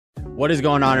What is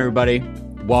going on, everybody?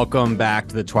 Welcome back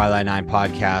to the Twilight Nine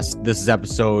podcast. This is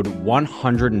episode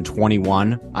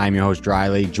 121. I'm your host,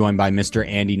 Riley, joined by Mr.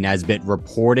 Andy Nesbitt,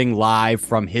 reporting live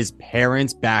from his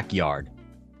parents' backyard.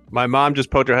 My mom just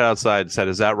poked her head outside and said,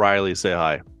 "Is that Riley? Say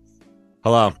hi."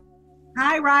 Hello.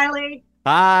 Hi, Riley.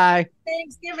 Hi.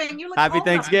 Thanksgiving. You look Happy older.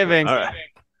 Thanksgiving. All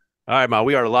right, Ma.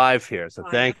 We are live here, so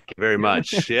thank you very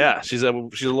much. Yeah, she's a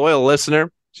loyal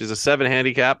listener. She's a 7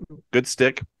 handicap, good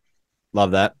stick. Love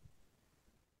that.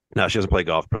 No, she doesn't play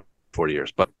golf for 40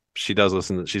 years, but she does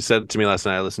listen. She said to me last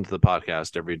night, "I listen to the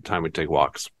podcast every time we take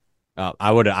walks." I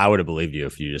would have believed you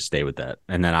if you just stay with that,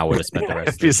 and then I would have spent the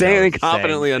rest. If you say anything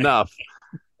confidently enough,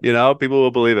 people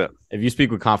will believe it. If you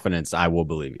speak with confidence, I will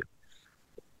believe you.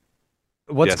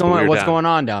 What's going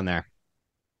on down there?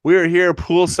 We are here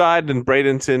poolside in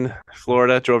Bradenton,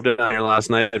 Florida. Drove down here last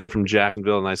night from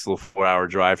Jacksonville. A nice little 4-hour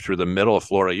drive through the middle of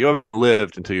Florida. You haven't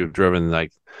lived until you've driven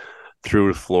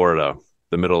through Florida,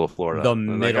 the middle of Florida.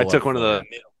 I took one of the.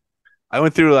 I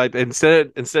went through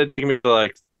instead of taking me on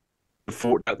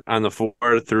the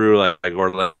 4 through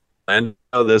Orlando.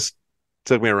 This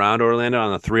took me around Orlando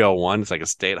on the 301. It's like a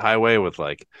state highway with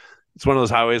it's one of those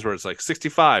highways where it's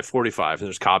 65, 45, and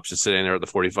there's cops just sitting there at the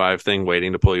 45 thing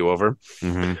waiting to pull you over.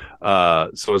 Mm-hmm.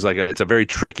 So it's a very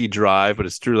tricky drive, but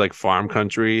it's through farm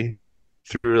country,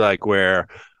 through where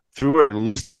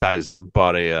Louis guys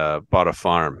bought a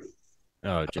farm.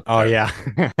 Oh yeah.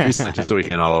 Recently, just the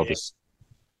weekend, all of his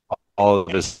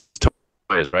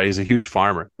toys, right? He's a huge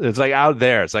farmer. It's out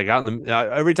there. It's out in the,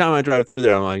 every time I drive through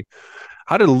there, I'm like,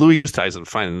 how did Louis Tyson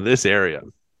find this area?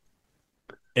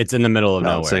 It's in the middle of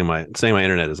nowhere. Saying my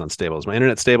internet is unstable. Is my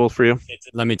internet stable for you?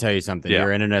 Let me tell you something. Yeah.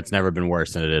 Your internet's never been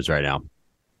worse than it is right now.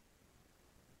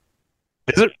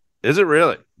 Is it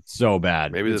really? So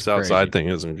bad. Maybe this outside thing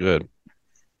isn't good.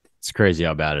 It's crazy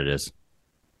how bad it is.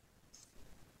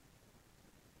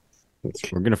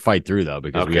 We're gonna fight through though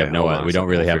because we have we don't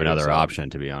really have another option,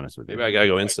 to be honest with you. Maybe I gotta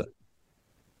go inside.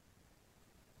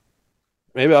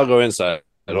 Maybe I'll go inside.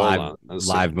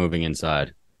 Live moving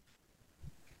inside.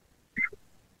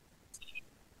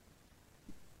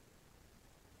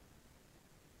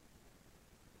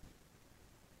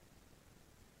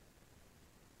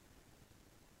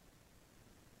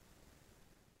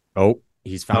 Oh,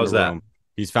 he's found a room.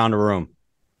 He's found a room.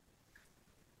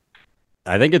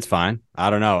 I think it's fine.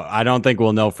 I don't know. I don't think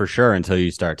we'll know for sure until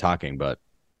you start talking, but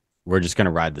we're just going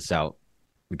to ride this out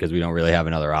because we don't really have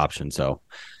another option. So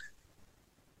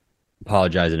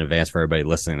apologize in advance for everybody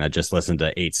listening that just listened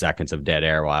to 8 seconds of dead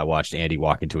air while I watched Andy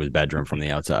walk into his bedroom from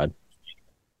the outside.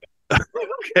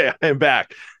 Okay, I am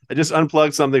back. I just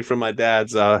unplugged something from my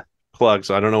dad's plug,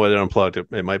 so I don't know whether it unplugged.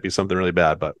 It might be something really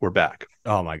bad, but we're back.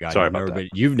 Oh my God. Sorry about that.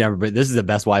 You've never been. This is the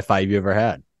best Wi-Fi you've ever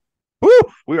had. Woo!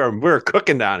 We're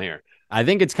cooking down here. I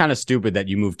think it's kind of stupid that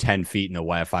you move 10 feet in the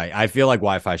Wi-Fi. I feel like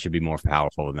Wi-Fi should be more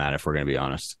powerful than that, if we're going to be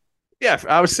honest. Yeah,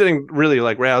 I was sitting really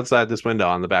right outside this window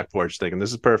on the back porch thinking,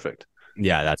 this is perfect.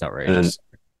 Yeah, that's outrageous.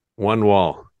 And one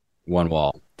wall.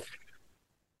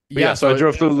 Yeah, so I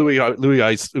drove through Louis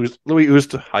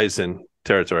Oosthuizen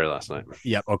territory last night.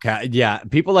 Yep. Okay. Yeah.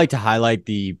 People like to highlight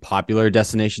the popular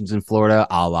destinations in Florida,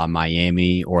 a la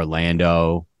Miami,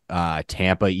 Orlando,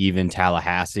 Tampa, even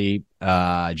Tallahassee,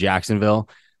 Jacksonville.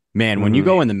 Man, when you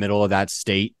go in the middle of that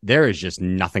state, there is just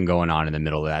nothing going on in the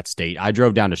middle of that state. I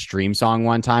drove down to Streamsong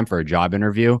one time for a job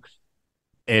interview,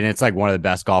 and it's one of the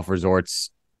best golf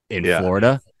resorts in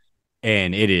Florida.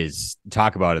 And it is,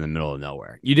 talk about in the middle of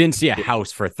nowhere. You didn't see a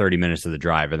house for 30 minutes of the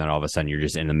drive, and then all of a sudden you're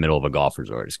just in the middle of a golf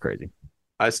resort. It's crazy.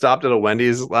 I stopped at a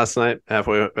Wendy's last night,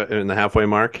 halfway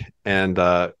mark, and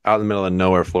out in the middle of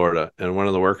nowhere, Florida. And one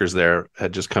of the workers there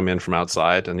had just come in from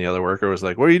outside, and the other worker was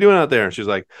like, "What are you doing out there?" And she's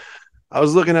like, "I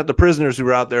was looking at the prisoners who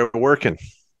were out there working."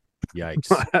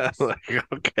 Yikes. I was like,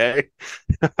 okay.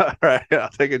 All right, I'll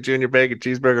take a junior bacon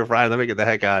cheeseburger fry. Let me get the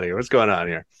heck out of here. What's going on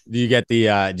here? Do you get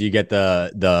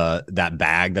that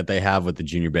bag that they have with the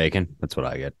junior bacon? That's what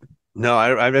I get. No,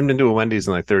 I haven't been to a Wendy's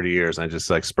in 30 years. I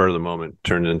just spur of the moment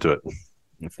turned into it.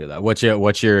 I feel that.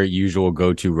 What's your usual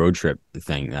go-to road trip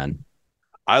thing then?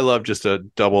 I love just a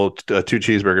 2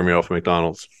 cheeseburger meal from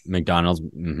McDonald's.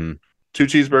 Mm-hmm. 2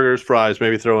 cheeseburgers, fries,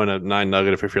 maybe throw in a 9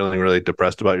 nugget if you're feeling really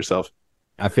depressed about yourself.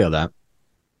 I feel that.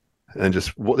 And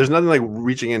there's nothing like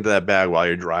reaching into that bag while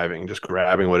you're driving, just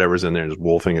grabbing whatever's in there and just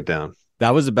wolfing it down.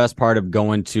 That was the best part of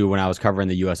going to when I was covering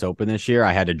the U.S. Open this year.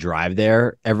 I had to drive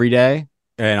there every day,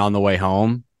 and on the way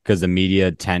home, because the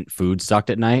media tent food sucked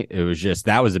at night, it was just,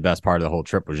 that was the best part of the whole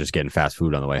trip, was just getting fast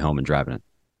food on the way home and driving it.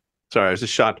 Sorry, I was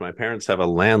just shocked. My parents have a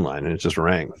landline and it just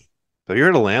rang. So you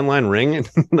heard a landline ring in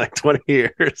 20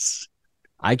 years?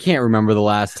 I can't remember the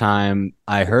last time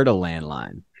I heard a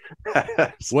landline.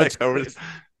 It's What's like,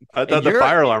 I and thought the you're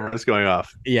fire alarm was going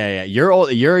off. yeah. You're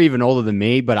old. You're even older than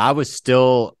me, but I'm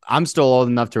still old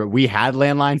enough to. We had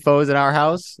landline phones at our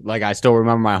house. Like I still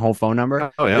remember my home phone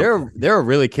number. Oh yeah, There are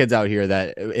really kids out here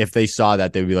that if they saw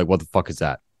that, they'd be like, "What the fuck is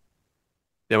that?"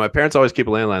 yeah. My parents always keep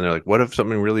a landline. They're like, "What if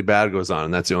something really bad goes on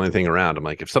and that's the only thing around?" I'm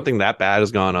like, "If something that bad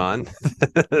has gone on,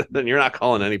 then you're not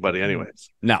calling anybody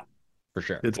anyways. No, for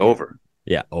sure. It's over."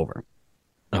 Yeah, over.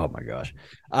 Oh my gosh.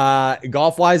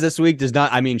 Golf wise this week does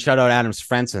not. I mean, shout out Adam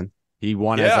Svensson. He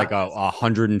won as Yeah. like a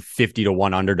 150 to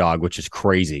 1 underdog, which is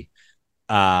crazy.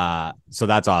 So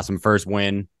that's awesome. First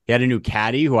win. He had a new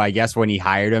caddy who I guess when he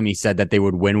hired him, he said that they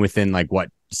would win within like what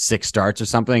 6 starts or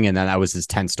something, and then that was his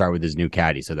 10th start with his new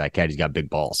caddy. So that caddy's got big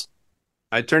balls.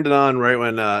 I turned it on right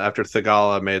when after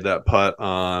Thigala made that putt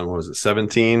on what was it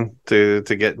 17 to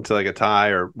get into like a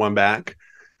tie or one back.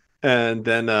 And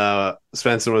then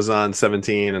Svensson was on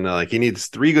 17, and they're like, he needs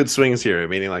 3 good swings here,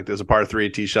 meaning like there's a par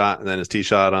 3 tee shot, and then his tee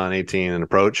shot on 18 and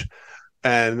approach.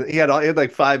 And he had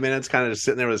like 5 minutes, kind of just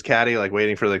sitting there with his caddy, like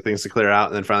waiting for like things to clear out,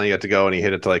 and then finally he got to go, and he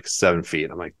hit it to like 7 feet.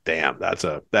 I'm like, damn,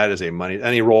 that is a money.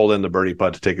 And he rolled in the birdie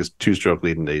putt to take his 2-stroke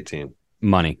lead into 18.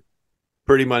 Money.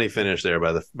 Pretty money finish there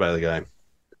by the guy.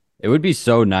 It would be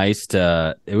so nice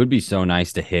to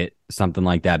hit something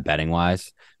like that betting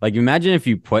wise. Like imagine if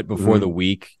you put before the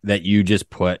week that you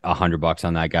just put $100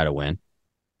 on that guy to win.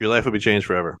 Your life would be changed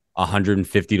forever.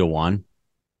 150 to 1.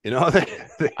 You know,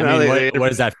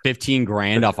 What is that? 15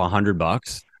 grand off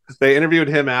 $100? They interviewed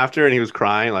him after, and he was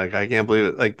crying. Like, I can't believe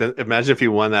it. Like, imagine if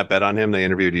you won that bet on him. They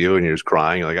interviewed you, and you're just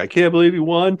crying. You're like, I can't believe you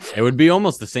won. It would be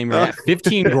almost the same rate.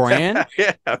 15 grand.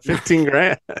 Yeah, 15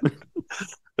 grand.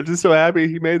 I'm just so happy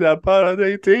he made that putt on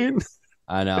 18.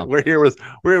 I know. We're here with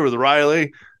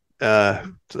Riley.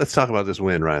 Let's talk about this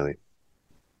win, Riley.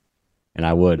 And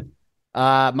I would.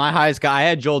 My highest guy, I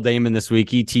had Joel Damon this week.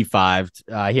 He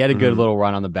T5'd. He had a good little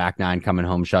run on the back nine coming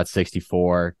home, shot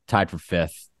 64, tied for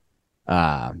 5th.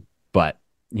 But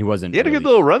he wasn't. He had a good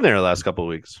little run there the last couple of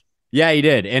weeks. Yeah, he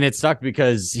did. And it sucked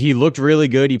because he looked really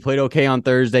good. He played okay on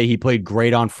Thursday. He played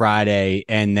great on Friday.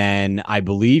 And then I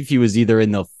believe he was either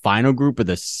in the final group or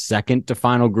the second to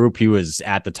final group. He was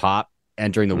at the top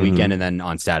entering the weekend. And then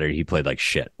on Saturday, he played like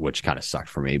shit, which kind of sucked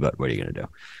for me. But what are you going to do?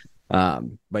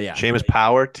 But yeah. Seamus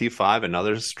Power, T5,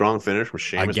 another strong finish from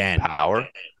Seamus Power.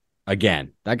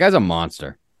 Again, that guy's a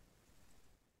monster.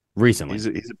 Recently. He's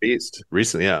a beast.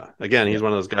 Recently, yeah. Again, he's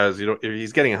one of those guys,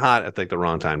 he's getting hot at like the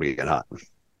wrong time to get hot.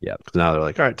 Yep. Because now they're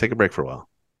like, all right, take a break for a while.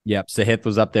 Yep. Sahith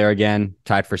was up there again,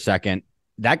 tied for 2nd.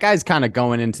 That guy's kind of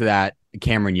going into that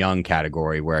Cameron Young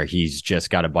category where he's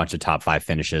just got a bunch of top 5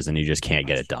 finishes and he just can't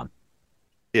get it done.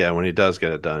 Yeah, when he does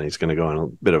get it done, he's going to go on a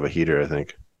bit of a heater, I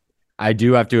think. I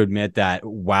do have to admit that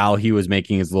while he was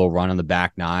making his little run on the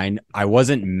back nine, I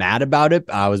wasn't mad about it.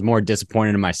 I was more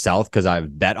disappointed in myself because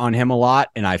I've bet on him a lot,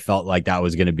 and I felt like that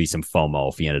was going to be some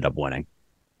FOMO if he ended up winning.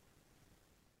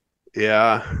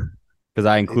 Yeah. Because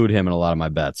I include him in a lot of my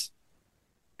bets.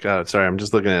 God, sorry. I'm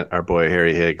just looking at our boy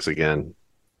Harry Higgs again.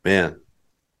 Man,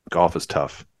 golf is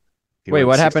tough. Wait,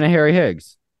 what happened to Harry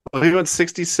Higgs? Well, he went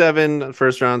 67 the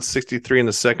first round, 63 in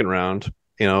the second round,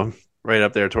 right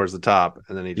up there towards the top.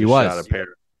 And then he shot a pair.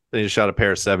 Then he just shot a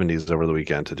pair of 70s over the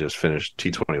weekend to just finish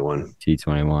T21.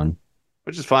 T21.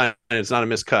 Which is fine. It's not a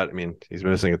miscut. I mean, he's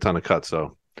missing a ton of cuts,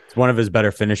 so. It's one of his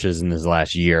better finishes in his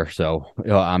last year, so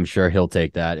I'm sure he'll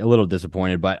take that. A little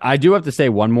disappointed, but I do have to say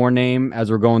one more name as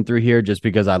we're going through here, just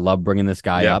because I love bringing this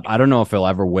guy up. I don't know if he'll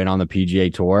ever win on the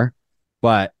PGA Tour,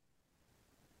 but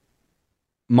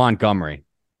Montgomery,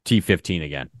 T15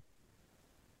 again.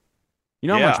 You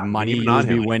know how much money you would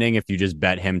be winning if you just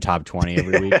bet him top 20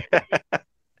 every week?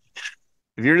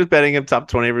 If you're just betting him top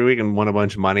 20 every week and won a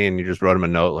bunch of money and you just wrote him a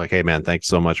note like, hey, man, thanks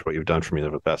so much for what you've done for me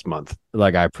over the past month.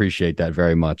 Like, I appreciate that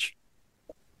very much.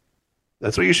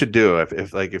 That's what you should do.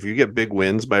 If you get big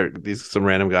wins by some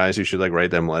random guys, you should write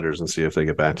them letters and see if they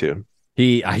get back to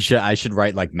you. I should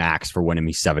write like Max for winning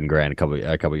me $7,000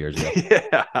 a couple years ago. Yeah.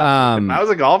 If I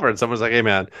was a golfer and someone's like, hey,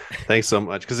 man, thanks so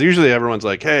much. Because usually everyone's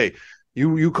like, hey,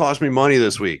 you cost me money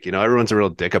this week. Everyone's a real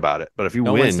dick about it. But if you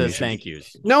win, one says thank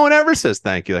yous. No one ever says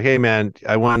thank you. Like, hey man,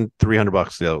 I won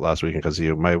 $300 last weekend because of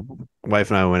you. My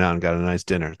wife and I went out and got a nice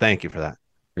dinner. Thank you for that.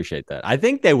 Appreciate that. I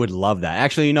think they would love that.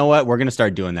 Actually, you know what? We're gonna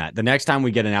start doing that. The next time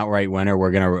we get an outright winner,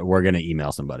 we're gonna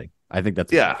email somebody. I think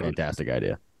that's a fantastic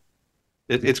idea.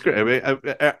 It's great. I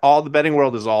mean, all the betting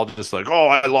world is all just like, oh,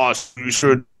 I lost. You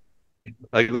should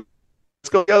let's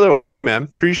go the other way, man.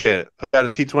 Appreciate it. I got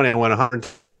a T20. I won 100.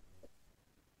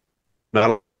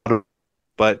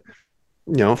 But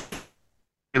free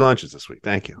lunches this week.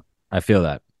 Thank you. I feel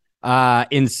that.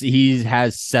 He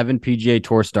has 7 PGA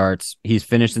Tour starts. He's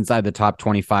finished inside the top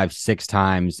 25 6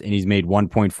 times, and he's made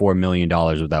 $1.4 million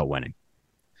without winning.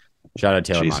 Shout out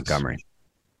Taylor Montgomery.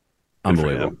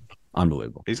 Unbelievable.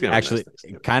 Unbelievable. He's gonna actually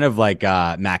kind of like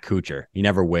Matt Kuchar. He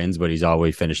never wins, but he's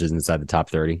always finishes inside the top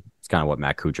 30. It's kind of what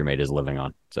Matt Kuchar made his living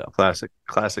on. So classic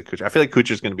Kuchar. I feel like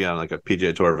Kuchar's going to be on like a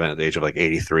PGA Tour event at the age of like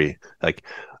 83. Like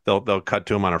they'll cut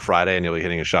to him on a Friday and he'll be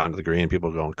hitting a shot into the green.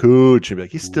 People going Kuch and be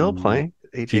like, he's still playing.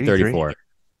 Age 34. That's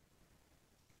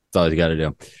all he's got to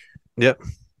do. Yep.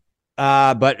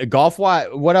 But golf wise,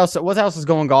 what else is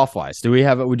going golf wise? Do we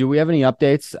have any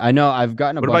updates? I know I've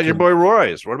gotten a What about your boy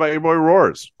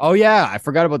Rory's? Oh yeah, I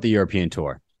forgot about the European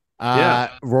Tour.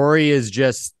 Rory is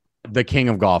just the king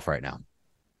of golf right now.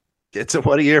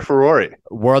 What a year for Rory.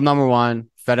 World number 1,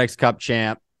 FedEx Cup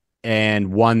champ,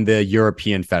 and won the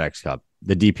European FedEx Cup,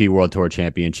 the DP World Tour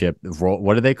Championship.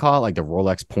 What do they call it? Like the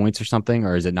Rolex points or something?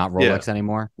 Or is it not Rolex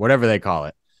anymore? Whatever they call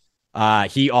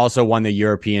it. He also won the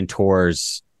European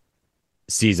Tour's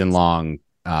season-long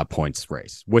points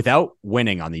race without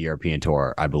winning on the European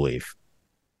Tour, I believe.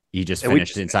 He just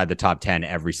finished inside the top 10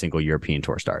 every single European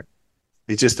Tour start.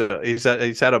 He's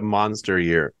had a monster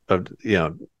year of,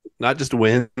 not just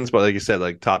wins, but like you said,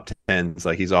 like top 10s.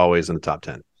 Like he's always in the top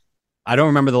 10. I don't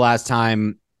remember the last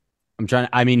time.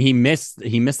 He missed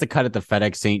the cut at the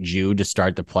FedEx St. Jude to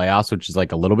start the playoffs, which is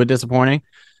like a little bit disappointing.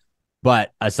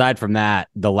 But aside from that,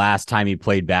 the last time he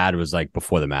played bad was like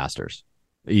before the Masters.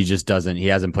 He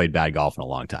hasn't played bad golf in a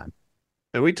long time.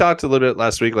 And we talked a little bit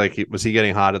last week, like, was he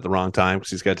getting hot at the wrong time because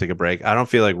he's got to take a break? I don't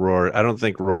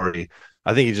think Rory.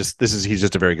 I think he's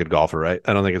just a very good golfer, right?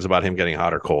 I don't think it's about him getting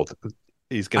hot or cold.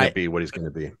 He's going to be what he's going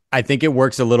to be. I think it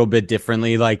works a little bit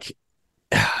differently. Like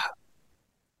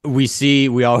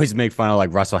we always make fun of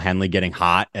like Russell Henley getting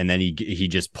hot and then he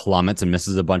just plummets and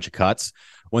misses a bunch of cuts.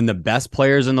 When the best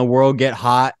players in the world get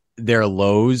hot, their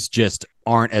lows just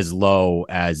aren't as low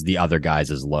as the other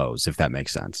guys' lows, if that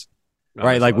makes sense. No,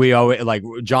 right? Like we always like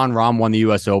Jon Rahm won the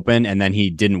US Open and then he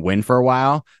didn't win for a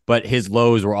while, but his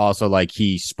lows were also like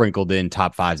he sprinkled in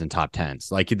top 5s and top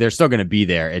 10s. Like they're still going to be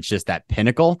there. It's just that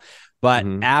pinnacle. But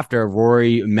after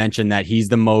Rory mentioned that he's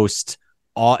the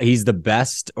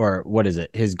best, or what is it?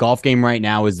 His golf game right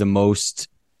now is the most,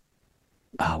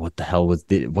 what's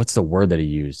the word that he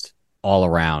used? All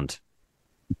around.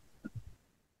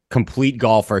 Complete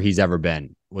golfer he's ever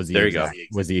been was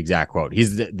the exact quote.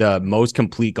 He's the most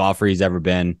complete golfer he's ever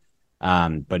been.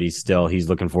 But he's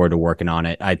looking forward to working on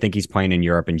it. I think he's playing in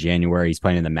Europe in January. He's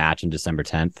playing in the match in December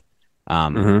 10th.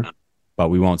 But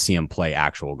we won't see him play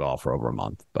actual golf for over a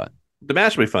month. But the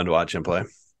match will be fun to watch him play.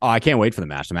 Oh, I can't wait for the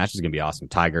match. The match is going to be awesome.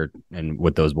 Tiger and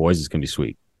with those boys is going to be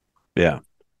sweet. Yeah.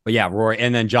 But yeah, Rory,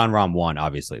 and then Jon Rahm won,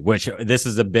 obviously, which this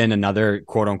has been another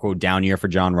quote unquote down year for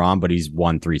Jon Rahm, but he's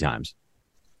won 3 times.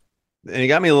 And he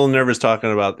got me a little nervous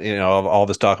talking about, all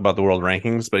this talk about the world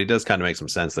rankings, but he does kind of make some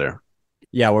sense there.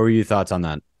 Yeah. What were your thoughts on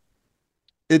that?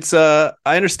 It's I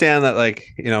understand that, like,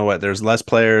 there's less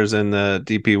players in the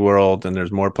DP world and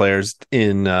there's more players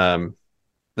in the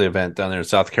event down there in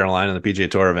South Carolina, the PGA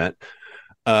Tour event.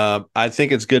 I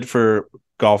think it's good for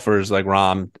golfers like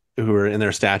Rahm who are in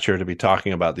their stature to be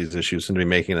talking about these issues and to be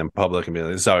making them public and be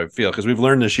like, this is how I feel. Because we've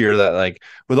learned this year that, like,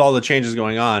 with all the changes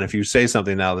going on, if you say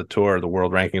something now, the tour, the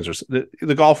world rankings, or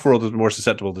the golf world is more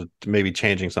susceptible to maybe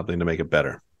changing something to make it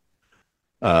better.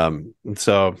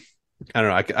 So I don't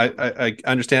know. I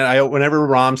understand. Whenever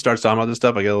Rahm starts talking about this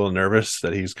stuff, I get a little nervous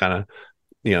that he's kind of,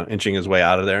 inching his way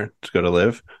out of there to go to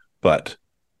live. But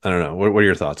I don't know. What are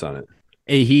your thoughts on it?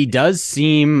 He does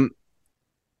seem,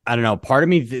 I don't know, part of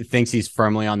me thinks he's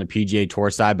firmly on the PGA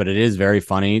Tour side, but it is very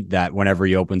funny that whenever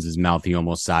he opens his mouth, he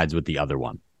almost sides with the other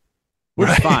one. Which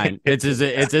is fine. It's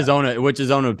his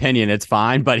own opinion. It's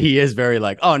fine, but he is very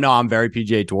like, oh no, I'm very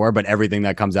PGA Tour, but everything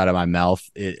that comes out of my mouth,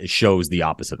 it shows the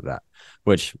opposite of that.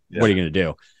 Which, what are you going to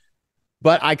do?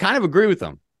 But I kind of agree with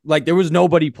him. Like, there was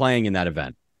nobody playing in that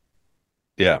event.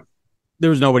 Yeah. There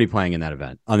was nobody playing in that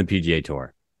event on the PGA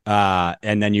Tour.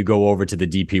 And then you go over to the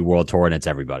DP World Tour and it's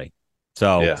everybody.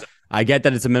 So I get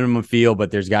that it's a minimum field,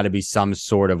 but there's got to be some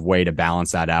sort of way to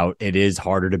balance that out. It is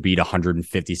harder to beat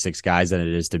 156 guys than it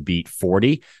is to beat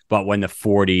 40. But when the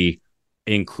 40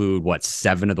 include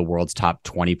 7 of the world's top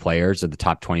 20 players or the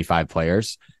top 25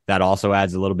 players, that also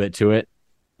adds a little bit to it.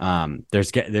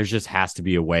 There's just has to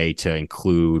be a way to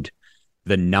include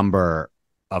the number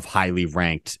of highly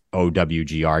ranked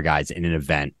OWGR guys in an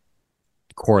event,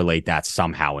 correlate that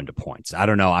somehow into points. I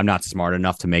don't know. I'm not smart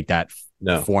enough to make that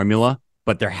formula,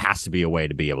 but there has to be a way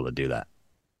to be able to do that.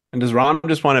 And does Rahm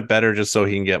just want it better just so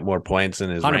he can get more points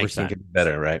and his 100%. ranking can be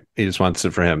better, right? He just wants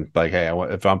it for him. Like, hey,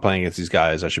 if I'm playing against these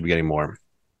guys, I should be getting more.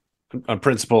 on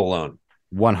principle alone.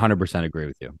 100% agree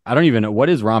with you. I don't even know what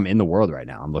is Rahm in the world right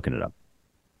now. I'm looking it up.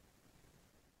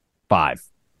 5.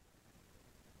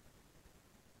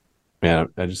 Man,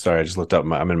 I just looked up.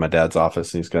 I'm in my dad's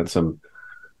office, and he's got some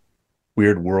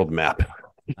weird world map.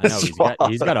 I know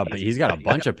he's got a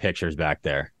bunch of pictures back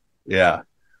there. Yeah,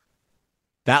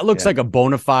 that looks like a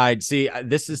bona fide. See,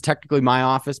 this is technically my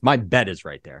office. My bed is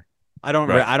right there. I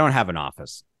don't have an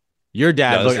office. Your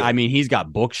dad, look, I mean, he's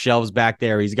got bookshelves back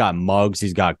there. He's got mugs.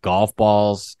 He's got golf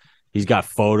balls. He's got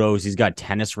photos. He's got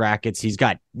tennis rackets. He's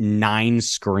got 9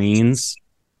 screens.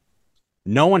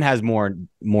 No one has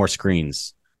more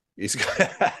screens. He's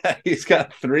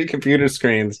got 3 computer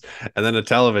screens and then a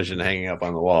television hanging up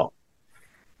on the wall.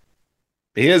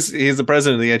 He's the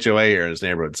president of the HOA here in his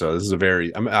neighborhood, so this is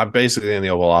I'm basically in the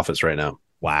Oval Office right now.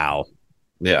 Wow.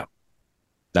 Yeah.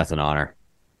 That's an honor.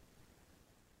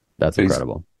 That's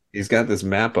incredible. He's got this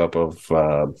map up of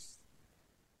it's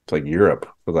like Europe,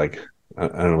 but like I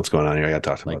don't know what's going on here. I got to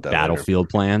talk to him about that. Battlefield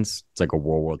plans. It's like a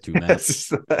World War II map. It's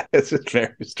just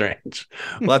very strange.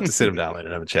 We'll have to sit him down later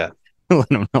and have a chat. Let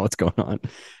him know what's going on.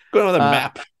 Going on the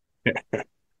map.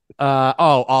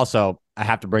 Also, I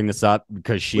have to bring this up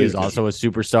because she is also a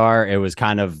superstar. It was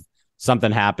kind of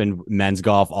something happened. Men's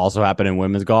golf also happened in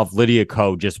women's golf. Lydia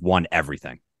Ko just won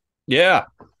everything. Yeah.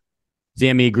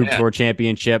 CME Group Tour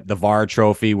Championship, the VAR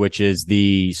Trophy, which is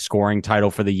the scoring title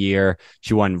for the year.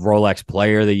 She won Rolex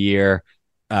Player of the Year.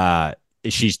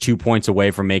 She's 2 points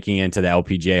away from making it into the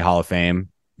LPGA Hall of Fame.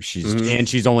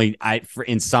 She's only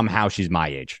somehow she's my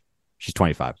age. She's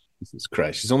 25. Jesus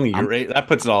Christ, she's only your age. That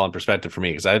puts it all in perspective for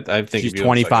me because I think she's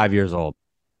 25 years old.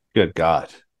 Good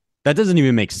God, that doesn't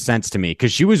even make sense to me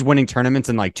because she was winning tournaments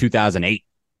in like 2008.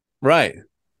 Right?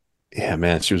 Yeah,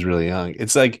 man, she was really young.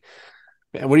 It's like,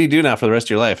 man, what do you do now for the rest of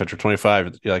your life after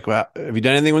 25? You're like, well, have you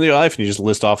done anything with your life? And you just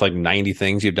list off like 90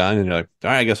 things you've done, and you're like,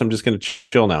 all right, I guess I'm just gonna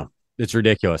chill now. It's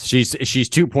ridiculous. She's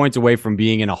 2 points away from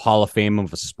being in a Hall of Fame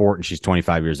of a sport, and she's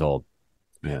 25 years old.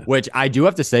 Yeah. Which I do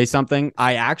have to say something.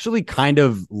 I actually kind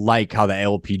of like how the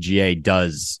LPGA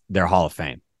does their Hall of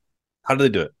Fame. How do they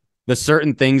do it? The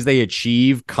certain things they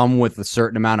achieve come with a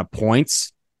certain amount of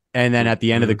points. And then at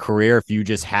the end of the career, if you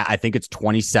just I think it's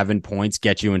 27 points,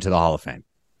 get you into the Hall of Fame.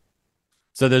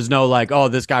 So there's no like, oh,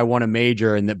 this guy won a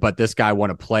major, but this guy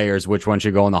won a Players. Which one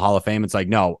should go in the Hall of Fame? It's like,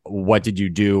 no, what did you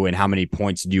do and how many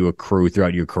points did you accrue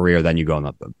throughout your career? Then you go in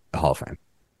the Hall of Fame.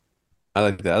 I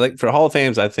like that. I like for Hall of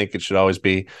Fames, I think it should always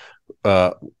be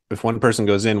if one person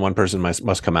goes in, one person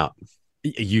must come out.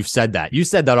 You've said that. You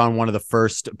said that on one of the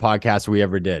first podcasts we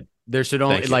ever did. There should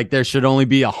only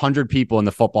be 100 people in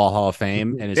the Football Hall of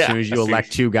Fame, and as soon as you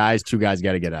elect 2 guys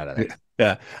got to get out of there.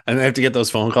 Yeah, and they have to get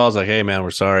those phone calls like, "Hey, man,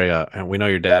 we're sorry, and we know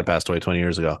your dad passed away 20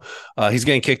 years ago. He's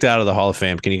getting kicked out of the Hall of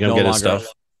Fame. Can you go get his stuff?"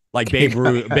 Like Babe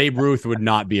Ruth would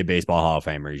not be a baseball Hall of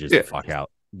Famer. He's just the fuck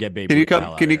out. Get Babe. Can you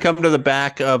come to the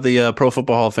back of the Pro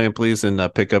Football Hall of Fame, please, and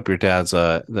pick up your dad's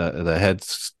the head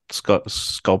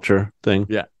sculpture thing?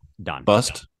 Yeah, done.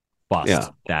 Bust. Yeah,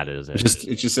 that is it.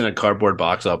 It's just in a cardboard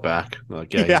box out back.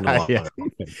 Like, yeah.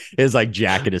 His like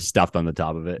jacket is stuffed on the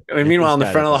top of it. I mean, meanwhile, in the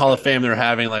front of the Hall of Fame, they're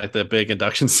having like the big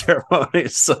induction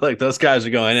ceremonies. So like those guys are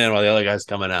going in while the other guys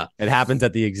coming out. It happens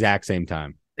at the exact same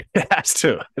time. It has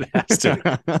to.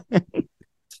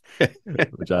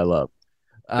 Which I love.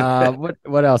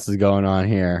 What else is going on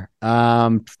here?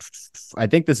 I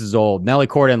think this is old. Nelly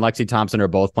Korda and Lexi Thompson are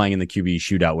both playing in the QB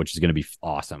shootout, which is going to be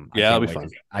awesome. Yeah, it'll be fun.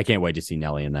 I can't wait to see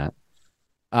Nelly in that.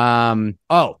 The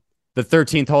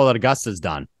 13th hole at Augusta's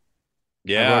done.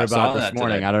 Yeah, I wrote about this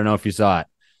morning. Today. I don't know if you saw it.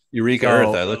 Eureka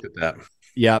Earth. I looked at that.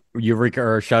 Yep, Eureka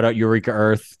Earth. Shout out Eureka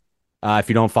Earth. If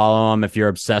you don't follow them, if you're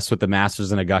obsessed with the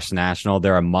Masters and Augusta National,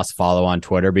 they're a must follow on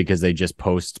Twitter because they just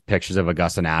post pictures of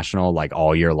Augusta National like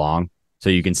all year long. So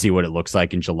you can see what it looks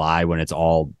like in July when it's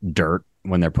all dirt,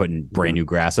 when they're putting brand new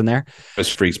grass in there.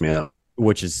 This freaks me out.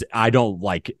 Which is, I don't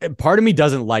like, part of me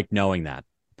doesn't like knowing that.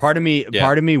 Part of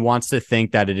me wants to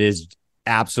think that it is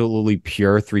absolutely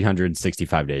pure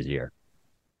 365 days a year.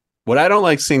 What I don't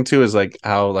like seeing too is like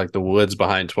how like the woods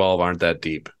behind 12 aren't that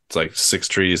deep. It's like 6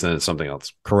 trees and it's something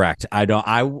else. Correct. I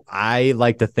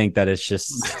like to think that it's just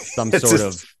some sort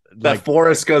of. That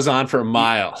forest goes on for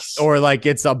miles, or like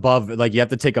it's above, like you have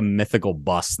to take a mythical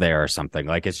bus there or something.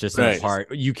 Like it's just in a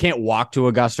part. You can't walk to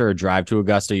Augusta or drive to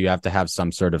Augusta. You have to have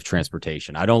some sort of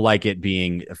transportation. I don't like it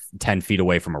being 10 feet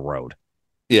away from a road.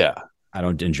 Yeah, I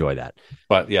don't enjoy that.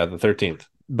 But yeah, the 13th.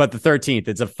 But the 13th,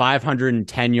 it's a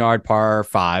 510 yard par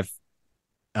 5.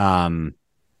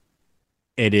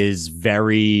 It's It is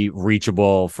very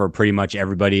reachable for pretty much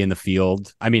everybody in the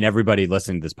field. I mean, everybody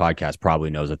listening to this podcast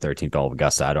probably knows the 13th hole of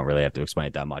Augusta. I don't really have to explain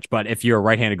it that much. But if you're a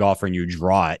right-handed golfer and you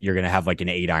draw it, you're going to have like an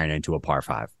 8-iron into a par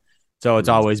 5. So it's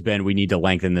always been, we need to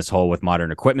lengthen this hole with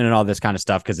modern equipment and all this kind of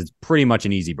stuff because it's pretty much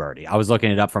an easy birdie. I was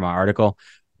looking it up from my article.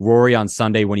 Rory on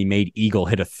Sunday when he made eagle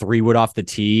hit a 3-wood off the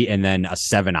tee and then a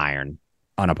 7-iron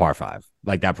on a par 5.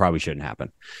 Like that probably shouldn't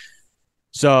happen.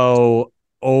 So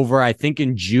over, I think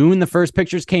in June, the first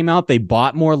pictures came out. They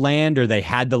bought more land, or they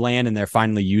had the land and they're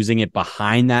finally using it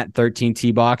behind that 13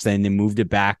 tee box. And they moved it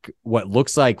back what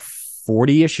looks like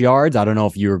 40-ish yards. I don't know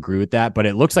if you agree with that, but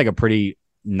it looks like a pretty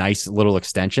nice little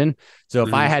extension. So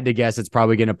if I had to guess, it's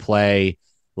probably going to play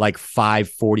like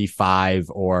 545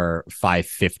 or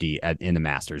 550 in the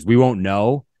Masters. We won't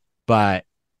know, but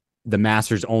the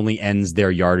Masters only ends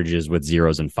their yardages with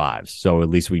 0s and 5s. So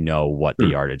at least we know what the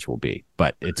yardage will be,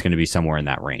 but it's going to be somewhere in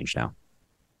that range now.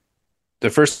 The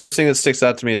first thing that sticks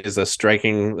out to me is the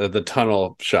striking the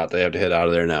tunnel shot they have to hit out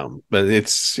of there now. But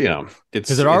it's, it's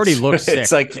because it already looks sick.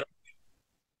 It's like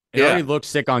it already looks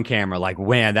sick on camera. Like,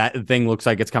 man, that thing looks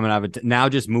like it's coming out of it. Now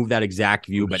just move that exact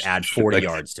view, but add 40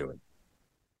 yards to it.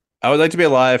 I would like to be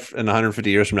alive in 150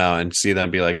 years from now and see them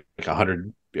be like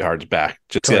 100 yards back.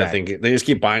 Just see that thing. They just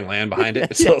keep buying land behind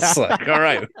it. So it's like, all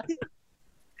right.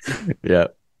 Yeah.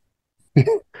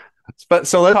 But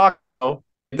so let's talk.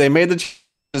 They made the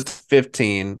changes to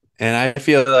 15, and I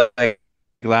feel like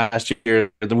last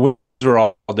year the woods were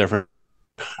all different.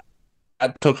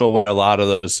 That took away a lot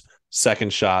of those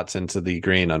second shots into the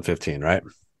green on 15, right?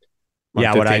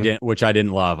 On 15? Which I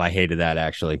didn't love. I hated that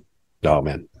actually. Oh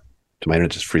man. Did my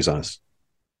internet just freeze on us?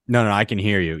 No, I can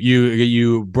hear you.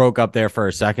 You broke up there for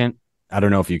a second. I don't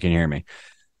know if you can hear me.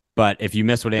 But if you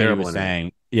missed what Andy was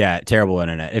saying, terrible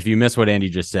internet. If you missed what Andy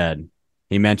just said,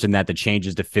 he mentioned that the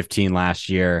changes to 15 last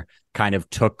year kind of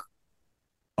took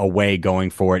away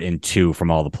going for it in 2 from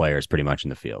all the players pretty much in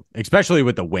the field, especially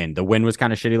with the wind. The wind was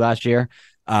kind of shitty last year,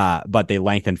 but they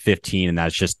lengthened 15, and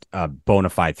that's just a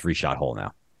bona fide 3-shot hole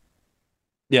now.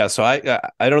 Yeah, so I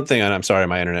don't think, and I'm sorry,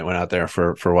 my internet went out there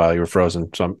for a while. You were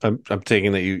frozen, so I'm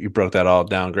taking that you broke that all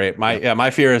down. Great.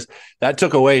 My fear is that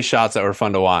took away shots that were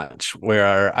fun to watch.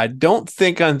 Where I don't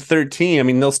think on 13, I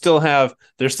mean they're still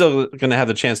going to have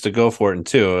the chance to go for it in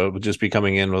 2. It would just be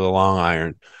coming in with a long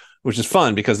iron, which is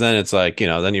fun because then it's like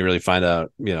then you really find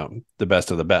out the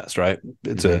best of the best, right?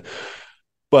 It's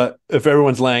but if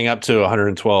everyone's laying up to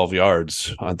 112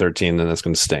 yards on 13, then that's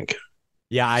going to stink.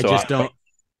 Yeah,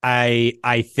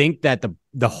 I think that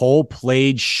the hole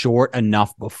played short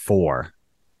enough before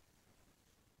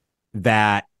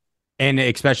that, and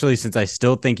especially since I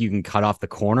still think you can cut off the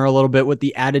corner a little bit with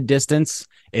the added distance,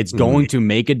 it's going to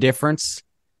make a difference.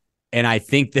 And I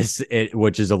think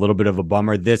which is a little bit of a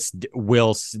bummer, this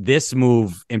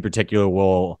move in particular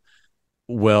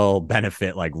will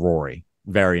benefit like Rory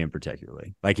very in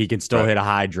particularly. Like he can still hit a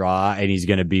high draw, and he's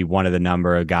going to be one of the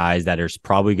number of guys that are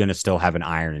probably going to still have an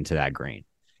iron into that green.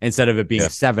 Instead of it being a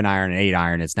 7-iron and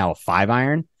 8-iron, it's now a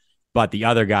 5-iron. But the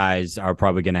other guys are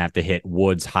probably going to have to hit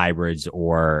woods, hybrids,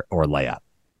 or layup.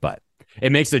 But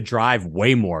it makes the drive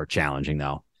way more challenging,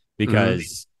 though,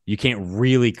 because you can't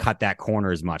really cut that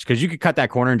corner as much. Because you could cut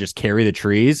that corner and just carry the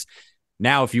trees.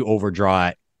 Now, if you overdraw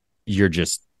it, you're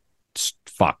just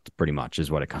fucked, pretty much,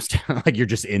 is what it comes to. Like you're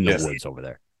just in the woods over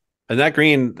there. And that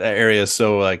green area is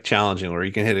so like challenging where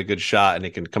you can hit a good shot and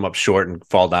it can come up short and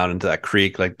fall down into that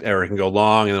creek, or it can go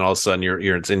long, and then all of a sudden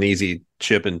it's an easy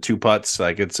chip and 2 putts.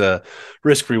 Like it's a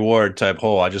risk reward type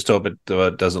hole. I just hope it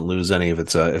doesn't lose any if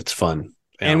it's fun.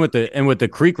 And with the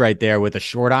creek right there with a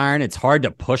short iron, it's hard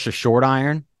to push a short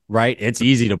iron, right? It's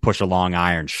easy to push a long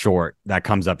iron short that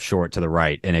comes up short to the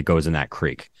right and it goes in that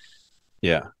creek.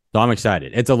 Yeah. So I'm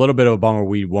excited. It's a little bit of a bummer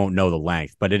we won't know the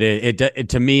length, but it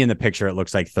to me in the picture, it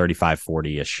looks like 35,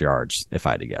 40-ish yards, if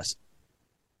I had to guess.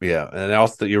 Yeah. And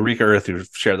also the Eureka Earth, who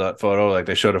shared that photo, like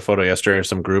they showed a photo yesterday of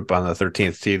some group on the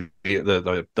 13th tee,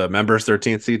 the members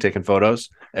 13th tee taking photos.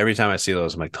 Every time I see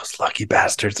those, I'm like, those lucky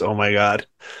bastards. Oh my God.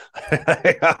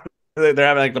 They're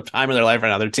having like the time of their life right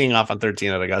now. They're teeing off on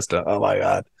 13 at Augusta. Oh my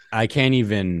God. I can't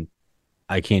even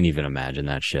imagine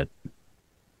that shit.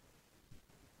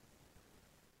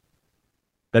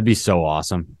 That'd be so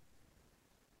awesome.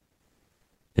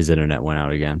 His internet went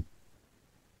out again.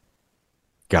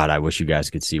 God, I wish you guys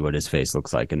could see what his face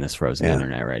looks like in this frozen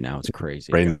internet right now. It's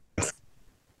crazy. Right.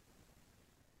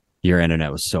 Your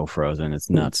internet was so frozen. It's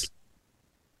nuts.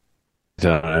 I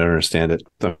don't understand it.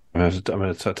 I'm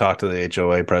going to talk to the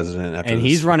HOA president. And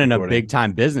he's running a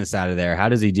big-time business out of there. How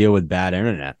does he deal with bad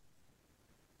internet?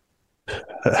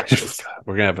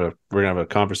 we're gonna have a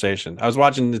conversation. I was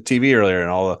watching the TV earlier, and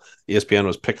all the ESPN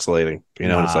was pixelating.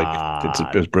 And it's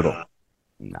like it's brutal.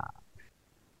 Nah.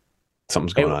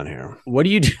 Something's going on here. What do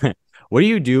you do? What do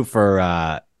you do for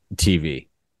TV?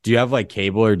 Do you have like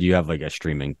cable or do you have like a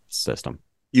streaming system?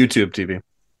 YouTube TV.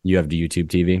 You have the YouTube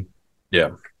TV?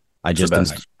 Yeah. I just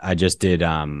did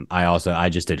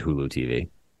Hulu TV.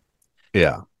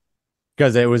 Yeah.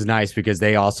 Because it was nice because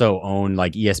they also own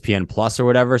like ESPN Plus or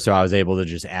whatever. So I was able to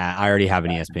just add, I already have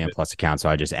an ESPN Plus account. So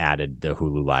I just added the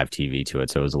Hulu Live TV to it.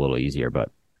 So it was a little easier,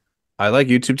 but I like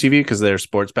YouTube TV because their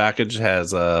sports package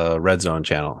has a Red Zone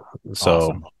channel. So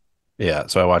awesome. Yeah.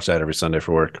 So I watch that every Sunday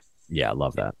for work. Yeah, I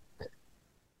love that.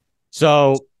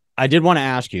 So I did want to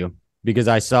ask you because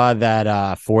I saw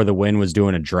that For the Win was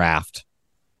doing a draft,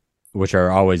 which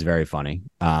are always very funny.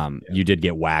 You did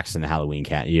get waxed in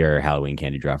the your Halloween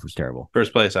candy draft was terrible.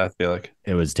 First place, I feel like.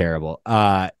 It was terrible.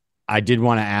 I did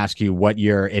want to ask you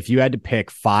if you had to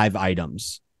pick 5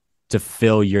 items to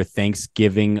fill your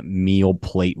Thanksgiving meal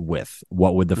plate with,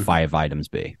 what would the 5 items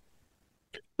be?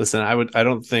 Listen,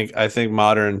 I think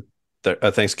modern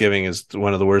Thanksgiving is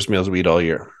one of the worst meals we eat all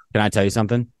year. Can I tell you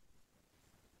something?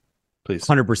 Please.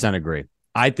 100% agree.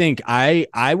 I think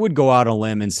I would go out on a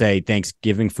limb and say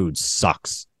Thanksgiving food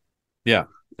sucks. Yeah.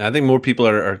 I think more people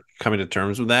are coming to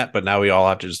terms with that, but now we all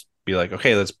have to just be like,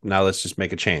 okay, let's just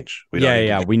make a change.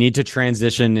 We need to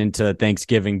transition into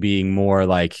Thanksgiving being more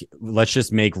like, let's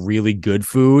just make really good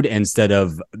food instead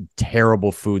of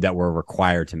terrible food that we're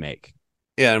required to make.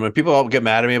 Yeah. And when people all get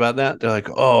mad at me about that, they're like,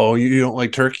 oh, you don't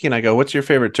like turkey? And I go, what's your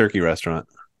favorite turkey restaurant?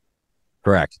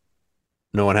 Correct.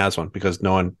 No one has one because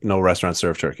no restaurants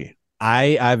serve turkey.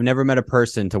 I've never met a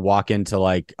person to walk into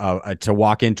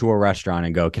a restaurant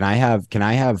and go, can I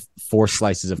have 4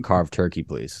 slices of carved turkey,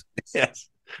 please? Yes.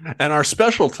 And our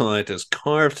special tonight is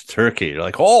carved turkey. You're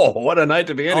like, oh, what a night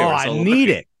to be anyway. Oh, I need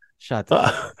it. Shut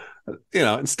up.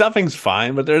 And stuffing's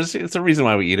fine, but it's a reason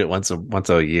why we eat it once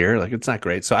a year. Like, it's not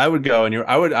great. So I would go and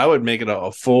I would make it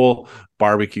a full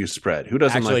barbecue spread. Who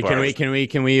doesn't like barbecue?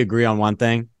 Can we agree on one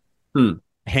thing?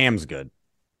 Ham's good.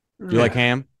 Do you like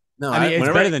ham? No, I mean,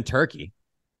 it's better than turkey.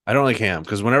 I don't like ham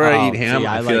because whenever I eat ham,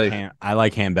 I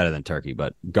like ham better than turkey,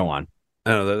 but go on.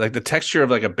 I don't know, like the texture of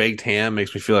like a baked ham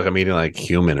makes me feel like I'm eating like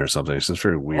human or something. It's just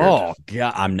very weird. Oh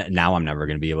god, I'm never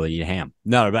going to be able to eat ham.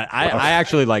 No, but I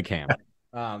actually like ham.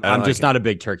 I'm just not a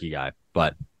big turkey guy,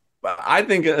 but I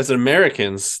think as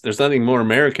Americans, there's nothing more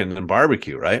American than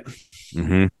barbecue, right?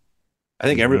 Mm-hmm.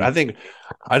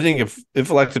 I think if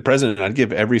elected president, I'd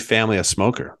give every family a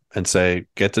smoker and say,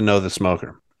 get to know the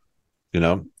smoker.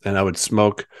 And I would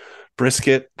smoke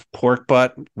brisket, pork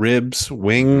butt, ribs,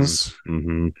 wings.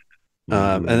 Mm-hmm.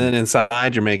 And then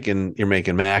inside you're making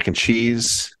mac and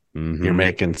cheese. Mm-hmm. You're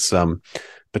making some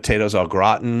potatoes au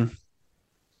gratin,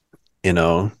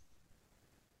 and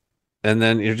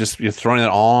then you're throwing it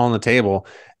all on the table,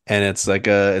 and it's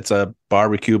a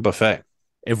barbecue buffet.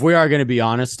 If we are going to be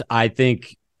honest, I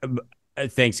think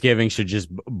Thanksgiving should just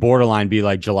borderline be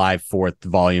like July 4th,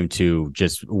 Volume 2,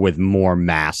 just with more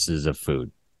masses of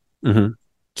food. Mm-hmm.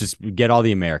 Just get all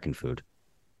the American food.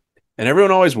 And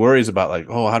everyone always worries about like,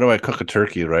 oh, how do I cook a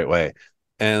turkey the right way?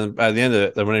 And by the end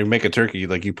of it, when you make a turkey,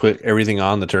 like you put everything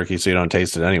on the turkey so you don't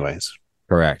taste it anyways.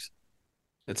 Correct.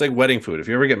 It's like wedding food. If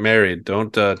you ever get married,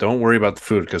 don't worry about the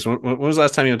food because when was the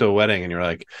last time you went to a wedding and you're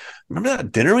like, remember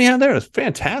that dinner we had there? It was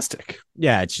fantastic.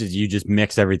 Yeah, it's just you just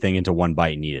mix everything into one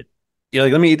bite and eat it. Yeah,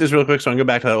 like let me eat this real quick so I can go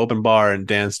back to that open bar and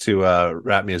dance to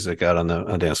rap music out on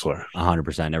the dance floor.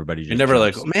 100%. Everybody just you're never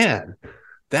like, oh, man,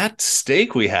 that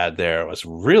steak we had there was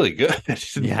really good.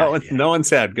 No one's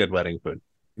had good wedding food.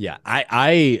 Yeah,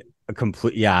 I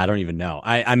don't even know.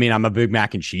 I mean, I'm a big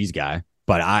mac and cheese guy,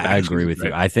 but I agree with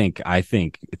you. I think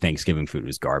Thanksgiving food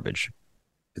is garbage.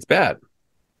 It's bad.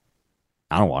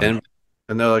 I don't want it.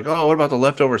 And they're like, oh, what about the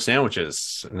leftover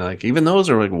sandwiches? And like, even those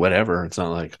are like whatever. It's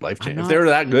not like life changing. If they were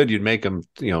that good, you'd make them,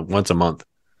 once a month.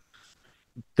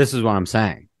 This is what I'm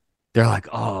saying. They're like,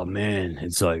 oh man,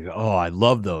 it's like, oh, I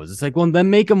love those. It's like, well, then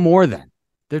make them more then.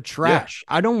 They're trash.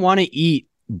 Yeah. I don't want to eat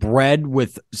bread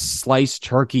with sliced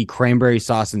turkey, cranberry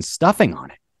sauce, and stuffing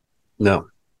on it. No.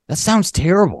 That sounds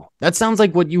terrible. That sounds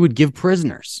like what you would give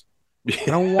prisoners. I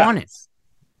don't want it.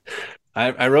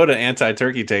 I wrote an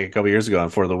anti-turkey take a couple years ago on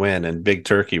For the Win, and Big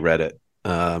Turkey read it.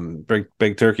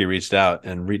 Big Turkey reached out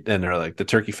and they're like, the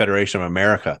Turkey Federation of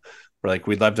America. We're like,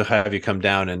 we'd love to have you come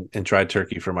down and try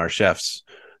turkey from our chefs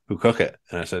who cook it.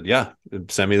 And I said, yeah,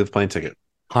 send me the plane ticket.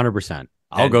 100%.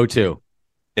 I'll go too.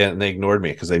 And they ignored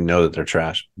me because they know that they're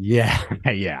trash. Yeah.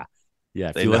 Yeah. Yeah,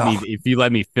 if They you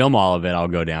let know. me film all of it, I'll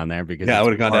go down there because Yeah, I it's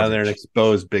would have gone down there and garbage.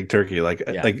 exposed Big Turkey, like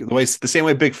Yeah. the same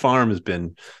way Big Farm has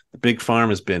been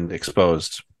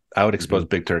exposed. I would expose Mhm.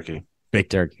 Big Turkey. Big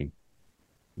turkey.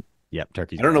 Yep,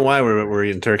 turkey's I don't know bad. why we're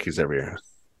eating turkeys every year.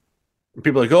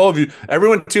 People are like, oh,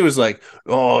 everyone too is like,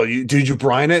 oh, did you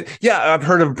brine it? Yeah, I've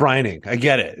heard of brining. I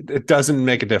get it. It doesn't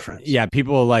make a difference. Yeah,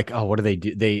 people are like, oh, what do they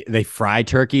do? They fry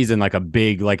turkeys in like a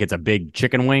big, like it's a big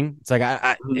chicken wing. It's like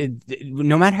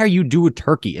no matter how you do a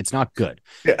turkey, it's not good.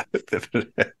 Yeah.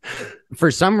 For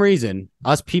some reason,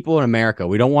 us people in America,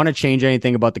 we don't want to change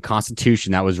anything about the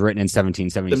Constitution that was written in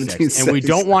 1776. And we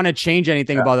don't want to change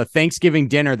anything about the Thanksgiving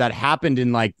dinner that happened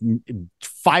in like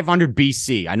 500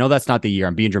 BC. I know that's not the year.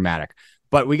 I'm being dramatic.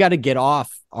 But we got to get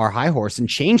off our high horse and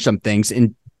change some things.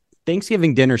 And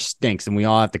Thanksgiving dinner stinks, and we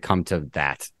all have to come to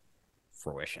that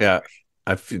fruition. Yeah.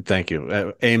 Thank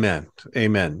you. Amen.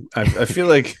 I feel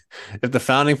like if the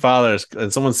founding fathers,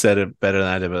 and someone said it better than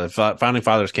I did, but the founding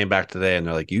fathers came back today and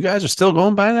they're like, you guys are still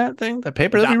going by that thing, that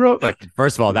paper that we wrote? Like,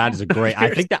 first of all, that is a great.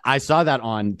 I think that I saw that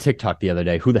on TikTok the other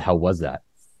day. Who the hell was that?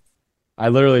 I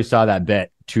literally saw that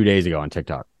bit 2 days ago on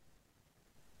TikTok.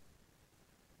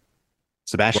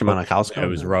 Sebastian Maniscalco. It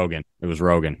was Rogan. It was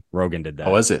Rogan. Rogan did that.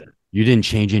 How was it? You didn't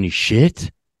change any shit?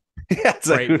 Yeah, it's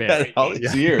like we've had all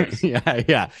these years.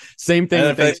 Yeah. Same thing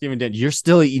with Thanksgiving dinner. You're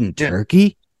still eating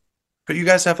turkey? But you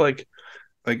guys have like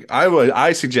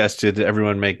I suggested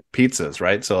everyone make pizzas,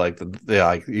 right? So like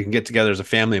like you can get together as a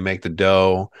family and make the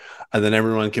dough, and then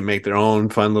everyone can make their own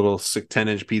fun little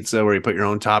 10-inch pizza where you put your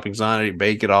own toppings on it, you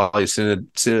bake it all, you sit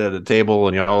at a table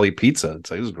and you all eat pizza.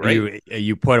 It's like, this is great.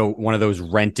 You put one of those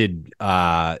rented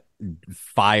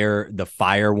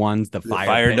fire ones, the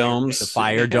fire domes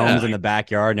in the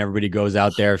backyard, and everybody goes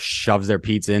out there, shoves their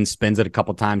pizza in, spins it a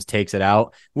couple times, takes it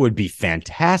out. Would be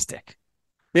fantastic.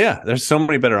 Yeah, there's so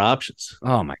many better options.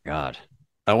 Oh my god.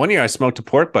 One year I smoked a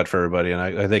pork butt for everybody,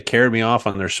 and they carried me off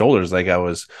on their shoulders like I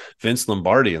was Vince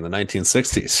Lombardi in the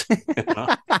 1960s.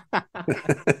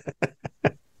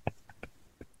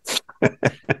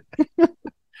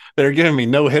 They're giving me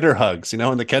no-hitter hugs,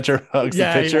 when the catcher hugs the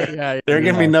pitcher. They're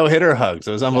giving me no-hitter hugs.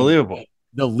 It was unbelievable.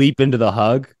 The leap into the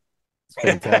hug. It's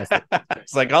fantastic.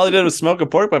 It's like all I did was smoke a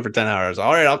pork butt for 10 hours.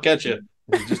 All right, I'll catch you.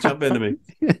 Just jump into me.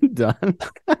 Done.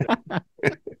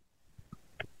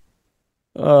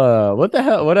 What the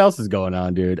hell? What else is going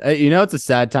on, dude? It's a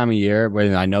sad time of year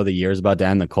when I know the year's about to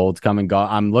end. The cold's coming.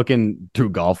 I'm looking through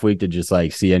Golf Week to just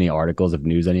like see any articles if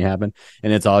news any happen,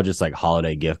 and it's all just like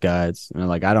holiday gift guides. And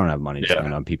like, I don't have money to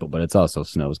spend on people, but it's also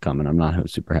snow's coming. I'm not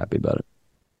super happy about it.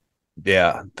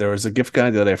 Yeah, there was a gift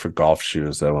guide the other day for golf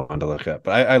shoes that I wanted to look at,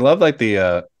 but I love like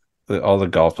the all the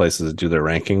golf places that do their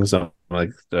rankings. I'm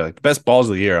like, they're like the best balls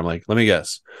of the year. I'm like, let me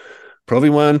guess. Pro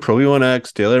V1, Pro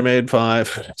V1X, TaylorMade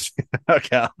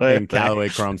 5, Callaway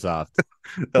Chrome Soft.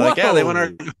 They're like, yeah, they won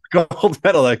our gold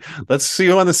medal. Like, let's see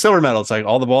who won the silver medal. It's like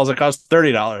all the balls that cost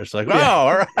 $30. Like,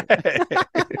 all right.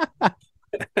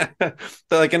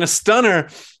 They're like, in a stunner,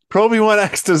 Pro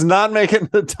V1X does not make it to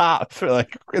the top.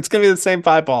 Like, it's gonna be the same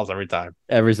 5 balls every time.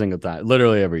 Every single time.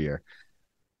 Literally every year.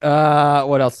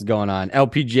 What else is going on?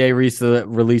 LPGA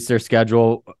released their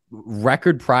schedule.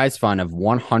 Record prize fund of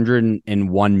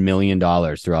 $101 million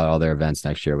throughout all their events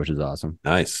next year, which is awesome.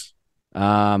 Nice.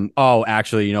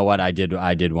 Actually, you know what? I did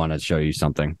want to show you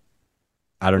something.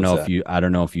 I don't know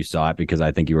if you saw it because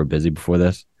I think you were busy before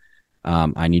this.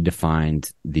 I need to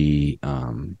find the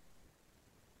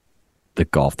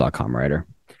golf.com writer.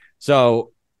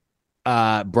 So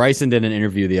Bryson did an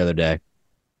interview the other day.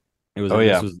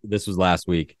 This was last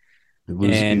week. He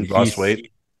lost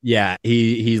weight. Yeah,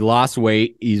 he's lost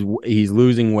weight. He's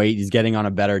losing weight. He's getting on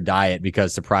a better diet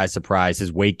because, surprise, surprise,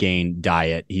 his weight gain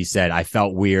diet. He said, I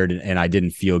felt weird and I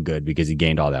didn't feel good because he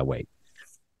gained all that weight.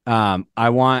 I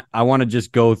want to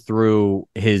just go through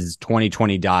his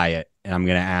 2020 diet, and I'm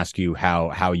going to ask you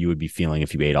how you would be feeling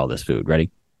if you ate all this food.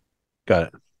 Ready? Got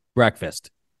it.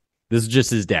 Breakfast. This is just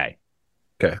his day.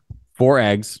 Okay. 4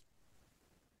 eggs,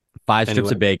 5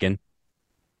 strips of bacon,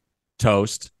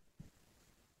 toast,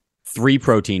 3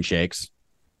 protein shakes,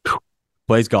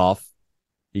 plays golf.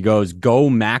 He goes Go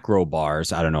Macro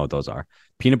bars. I don't know what those are.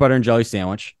 Peanut butter and jelly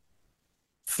sandwich,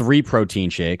 3 protein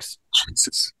shakes.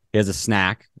 Jesus. He has a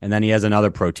snack, and then he has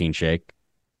another protein shake,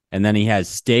 and then he has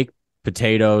steak,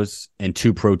 potatoes, and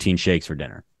 2 protein shakes for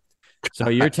dinner. So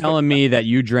you're telling me that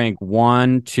you drank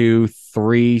 1, 2,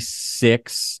 3,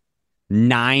 6,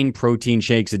 9 protein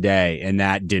shakes a day, and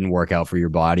that didn't work out for your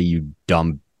body, you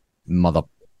dumb mother.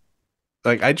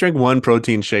 Like, I drink 1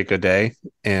 protein shake a day,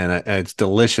 and it's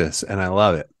delicious, and I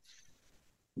love it.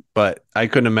 But I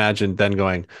couldn't imagine then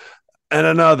going, and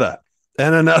another,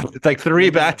 and another. It's like 3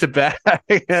 back to back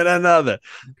and another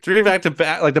 3 back to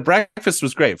back. Like the breakfast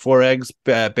was great. 4 eggs,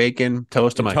 bacon,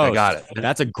 toast. I'm like, I got it.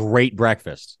 That's a great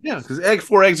breakfast. Yeah, because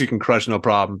 4 eggs you can crush no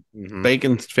problem.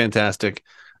 Bacon's fantastic.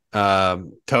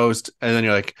 Toast, and then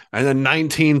you're like, and then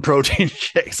 19 protein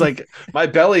shakes. Like my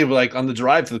belly, like on the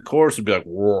drive to the course, would be like,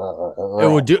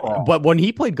 it would do. But when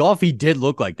he played golf, he did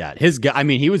look like that. His gut, I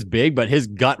mean, he was big, but his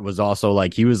gut was also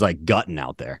like he was like gutting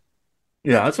out there.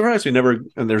 Yeah, that's surprised we never.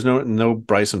 And there's no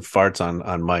Bryson farts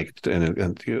on Mike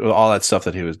and all that stuff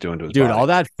that he was doing to his dude. body. All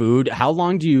that food. How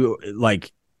long do you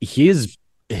like? His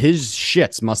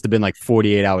shits must have been like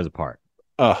 48 hours apart.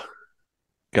 Oh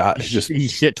God, he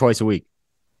shit twice a week.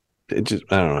 I don't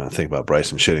know. Think about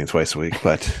Bryson shitting twice a week,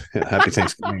 but happy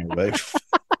Thanksgiving, everybody.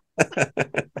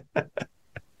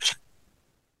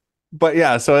 But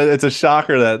yeah, so it's a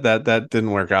shocker that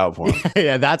didn't work out for him.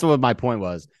 Yeah, that's what my point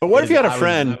was. But what if you had a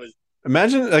friend?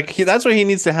 Imagine like that's why he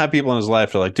needs to have people in his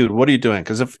life. They're like, dude, what are you doing?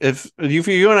 Because if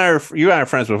you and I are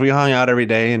friends, but if we hung out every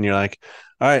day and you're like,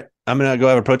 all right, I'm gonna go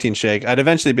have a protein shake, I'd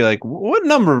eventually be like, what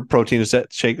number of protein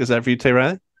shake is that for you today,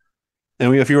 Riley?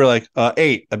 And if you were like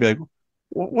 8, I'd be like,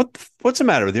 what's the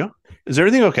matter with you? Is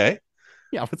everything okay?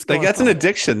 Yeah, like that's an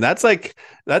addiction. That's like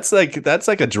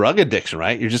a drug addiction,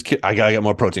 right? You're just I gotta get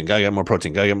more protein.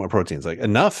 It's like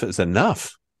enough is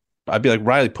enough. I'd be like,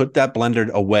 Riley, put that blender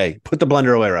away. Put the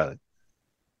blender away, Riley.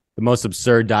 The most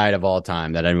absurd diet of all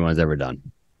time that anyone's ever done.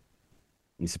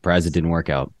 I'm surprised it didn't work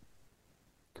out.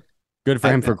 Good for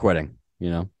him for quitting, you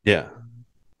know? Yeah.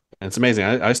 And it's amazing.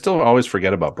 I still always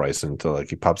forget about Bryson until like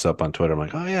he pops up on Twitter. I'm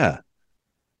like, oh yeah.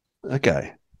 That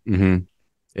guy. Mm-hmm.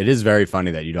 It is very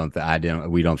funny that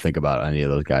we don't think about any of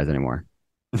those guys anymore.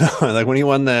 No, like when he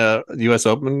won the U.S.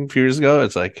 Open a few years ago,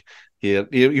 it's like he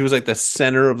was like the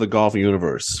center of the golf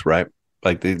universe, right?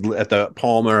 Like at the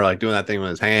Palmer, like doing that thing with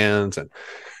his hands, and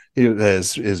he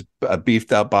his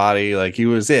beefed up body, like he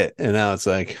was it. And now it's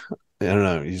like I don't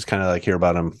know, you just kind of like hear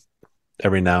about him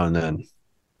every now and then.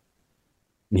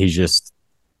 He's just,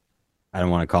 I don't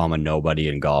want to call him a nobody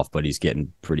in golf, but he's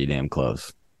getting pretty damn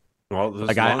close. Well,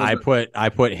 like I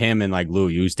put him and like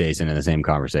Louis Oosthuizen in the same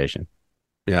conversation.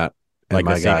 Yeah, like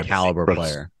the same caliber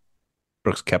player.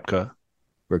 Brooks Koepka.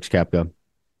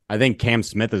 I think Cam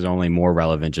Smith is only more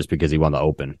relevant just because he won the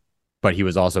Open, but he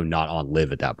was also not on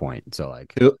live at that point. So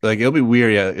it'll be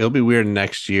weird. Yeah, it'll be weird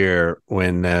next year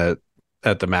when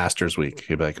at the Masters week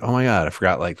you'll be like, oh my God, I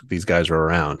forgot like these guys were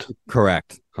around.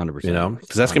 Correct, 100%. You know,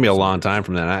 because that's gonna be a long time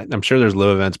from then. I'm sure there's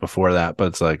live events before that, but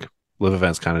it's like live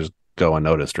events kind of just go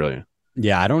unnoticed, really.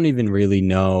 Yeah, I don't even really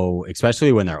know,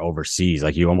 especially when they're overseas.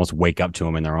 Like you almost wake up to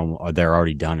them and they're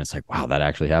already done. It's like, wow, that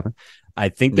actually happened. I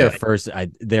think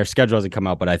their schedule hasn't come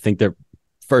out, but I think their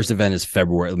first event is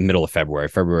middle of February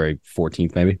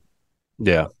 14th, maybe.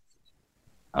 Yeah,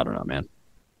 I don't know, man.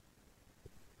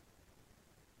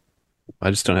 I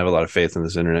just don't have a lot of faith in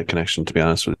this internet connection, to be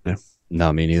honest with you.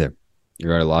 No, me neither. You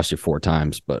already lost you 4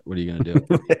 times, but what are you gonna do?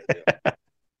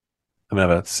 I'm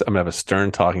gonna have a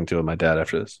stern talking to with my dad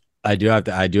after this. I do have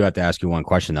to ask you one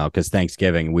question though, because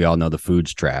Thanksgiving, we all know the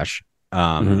food's trash.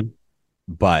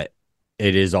 But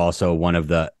it is also one of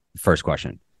the first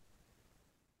question.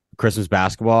 Christmas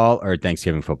basketball or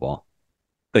Thanksgiving football?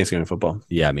 Thanksgiving football.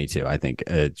 Yeah, me too. I think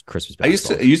it's Christmas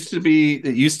basketball. It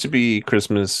used to be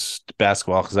Christmas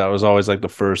basketball because that was always like the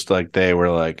first like day where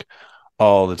like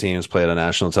all the teams played on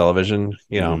national television.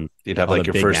 You know, you'd have all like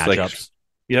your first matchups. Like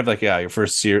you'd have like your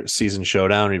first season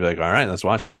showdown. And you'd be like, all right, let's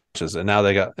watch this. And now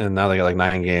they got like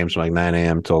 9 games from like 9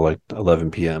 a.m. till like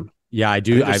 11 p.m. Yeah, I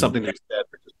do. There's something like that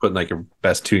for just putting like your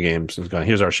best 2 games and going,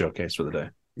 here's our showcase for the day.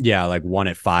 Yeah, like 1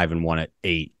 at 5 and 1 at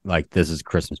 8. Like this is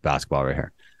Christmas basketball right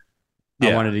here.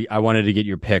 Yeah. I wanted to get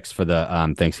your picks for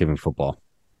the Thanksgiving football.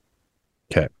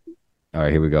 Okay. All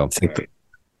right, here we go.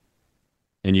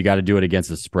 And you got to do it against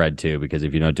the spread too, because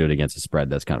if you don't do it against the spread,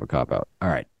 that's kind of a cop out. All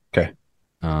right. Okay.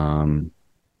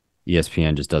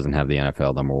 ESPN just doesn't have the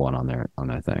NFL number 1 on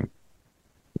their thing.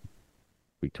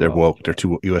 They're woke. They're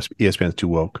too ESPN's too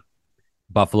woke.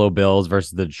 Buffalo Bills versus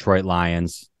the Detroit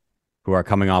Lions, who are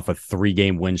coming off a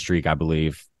 3-game win streak, I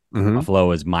believe.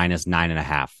 Buffalo is minus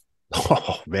 9.5.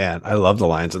 Oh man, I love the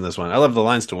Lions in this one. I love the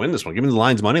Lions to win this one. Give me the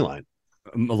Lions money line.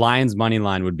 Lions money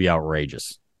line would be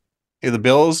outrageous. Yeah, the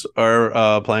Bills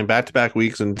are playing back-to-back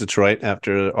weeks in Detroit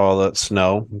after all the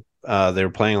snow. They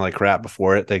were playing like crap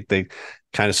before it. They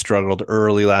kind of struggled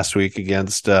early last week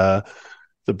against the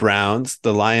Browns.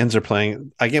 The Lions are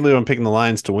playing. I can't believe I'm picking the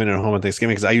Lions to win at home on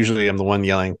Thanksgiving because I usually am the one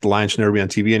yelling the Lions should never be on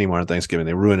TV anymore on Thanksgiving.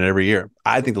 They ruin it every year.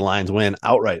 I think the Lions win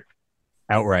outright.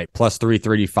 Plus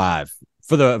 335.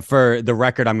 For the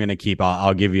record, I'm going to keep.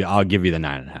 I'll give you the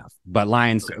 9.5. But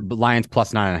Lions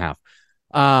plus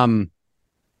 9.5.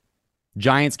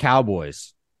 Giants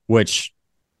Cowboys, which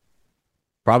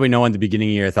probably no one at the beginning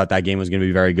of the year thought that game was going to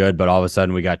be very good, but all of a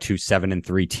sudden we got 2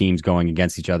 7-3 teams going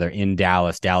against each other in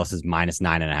Dallas. Dallas is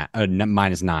 -9.5,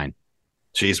 -9.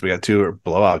 Jeez, we got 2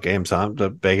 blowout games, huh? The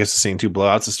Vegas has seen 2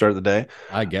 blowouts to start the day.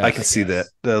 I guess I can see that.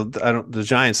 The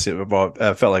Giants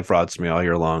felt like frauds to me all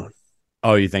year long.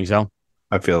 Oh, you think so?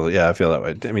 I feel that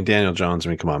way. I mean, Daniel Jones. I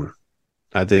mean, come on.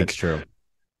 I think That's true.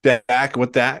 Dak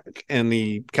with that and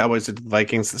the Cowboys did the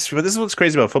Vikings. But this is what's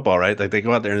crazy about football, right? Like they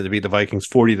go out there and they beat the Vikings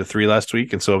 40-3 last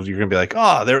week, and so you're gonna be like,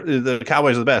 oh, the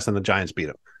Cowboys are the best, and the Giants beat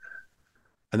them.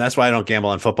 And that's why I don't gamble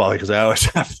on football, because I always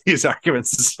have these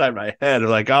arguments inside my head of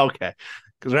like, oh, okay,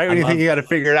 because right when you think you got to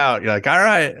figure it out, you're like, all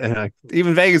right, and like,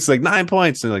 even Vegas is like 9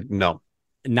 points, and like, no,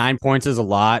 9 points is a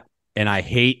lot, and I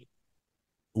hate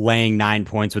laying 9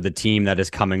 points with a team that is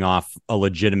coming off a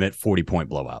legitimate 40-point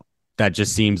blowout. That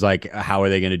just seems like, how are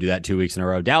they going to do that 2 weeks in a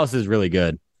row? Dallas is really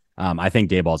good. I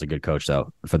think Dayball's a good coach,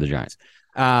 though, for the Giants.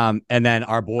 And then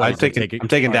our boys. I'm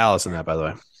taking Dallas in that, by the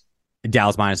way.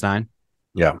 Dallas -9?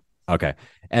 Yeah. Okay.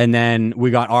 And then we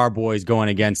got our boys going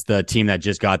against the team that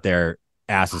just got their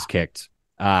asses kicked.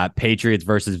 Patriots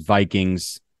versus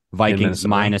Vikings. Vikings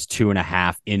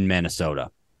 -2.5 in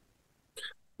Minnesota.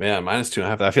 Man,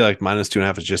 -2.5. I feel like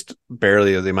 -2.5 is just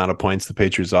barely the amount of points the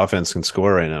Patriots offense can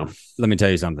score right now. Let me tell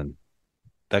you something.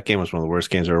 That game was one of the worst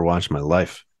games I've ever watched in my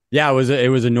life. Yeah, it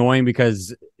was annoying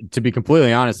because, to be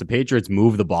completely honest, the Patriots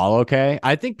moved the ball okay.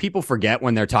 I think people forget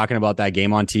when they're talking about that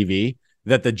game on TV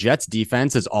that the Jets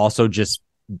defense is also just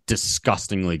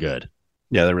disgustingly good.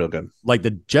 Yeah, they're real good. Like,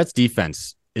 the Jets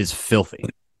defense is filthy.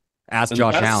 Ask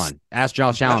Josh Allen. Ask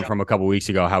Josh Allen from a couple weeks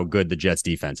ago how good the Jets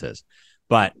defense is.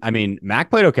 But, I mean, Mac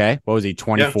played okay. What was he,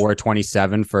 24,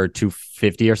 27 for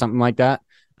 250 or something like that?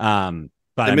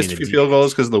 But they missed a few field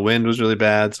goals because the wind was really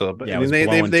bad. So, yeah, I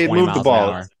mean, they moved the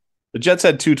ball. The Jets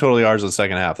had 2 total yards in the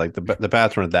second half. Like the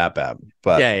Pats weren't that bad.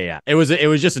 But yeah. It was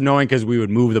just annoying because we would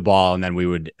move the ball and then we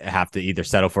would have to either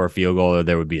settle for a field goal or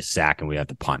there would be a sack and we had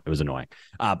to punt. It was annoying.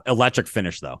 Electric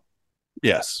finish though.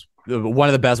 Yes. One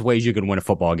of the best ways you can win a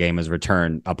football game is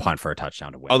return a punt for a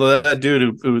touchdown to win. Although that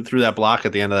dude who threw that block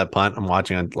at the end of that punt, I'm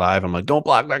watching on live. I'm like, don't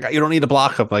block that guy. You don't need to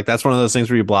block him. Like, that's one of those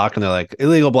things where you block and they're like,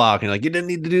 illegal block. And you're like, you didn't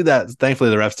need to do that. Thankfully,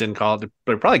 the refs didn't call it,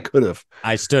 but it probably could have.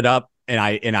 I stood up and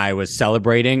I was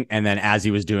celebrating. And then as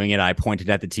he was doing it, I pointed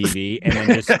at the TV and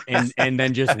then just and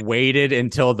then just waited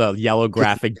until the yellow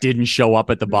graphic didn't show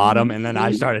up at the bottom. And then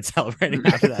I started celebrating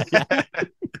after that.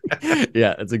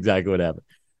 Yeah, that's exactly what happened.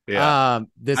 Yeah,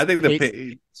 I think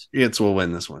the Patriots will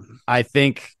win this one. I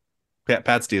think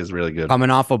Pat's D is really good. Coming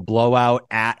off a blowout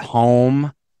at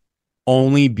home,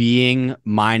 only being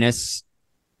minus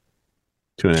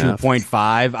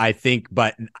 2.5. I think,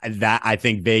 but I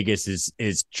think Vegas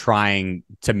is trying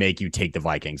to make you take the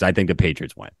Vikings. I think the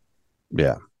Patriots win.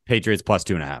 Yeah, Patriots plus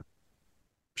 2.5.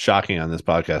 Shocking on this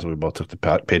podcast, we both took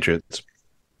the Patriots.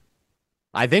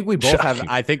 I think we both have.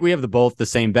 I think we have both the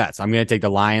same bets. I'm going to take the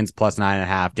Lions plus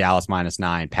 9.5, Dallas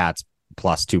 -9, Pats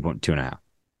plus 2.5.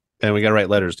 And we got to write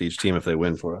letters to each team if they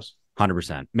win for us.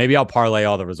 100%. Maybe I'll parlay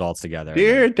all the results together.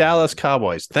 Dear Dallas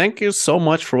Cowboys, thank you so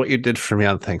much for what you did for me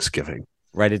on Thanksgiving.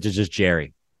 Write it to just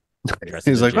Jerry.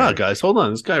 He's like, wow, guys, hold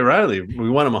on. This guy Riley, we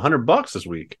won him $100 this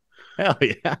week. Hell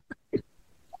yeah.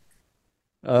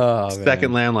 Oh,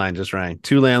 second landline just rang.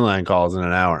 2 landline calls in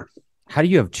an hour. How do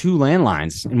you have 2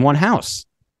 landlines in one house?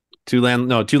 2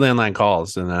 landline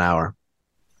calls in an hour.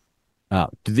 Oh,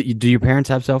 do your parents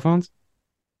have cell phones?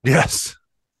 Yes.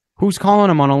 Who's calling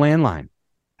them on a landline?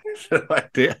 No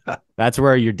idea. That's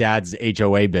where your dad's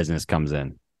HOA business comes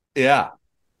in. Yeah.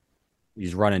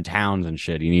 He's running towns and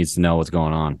shit. He needs to know what's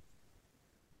going on.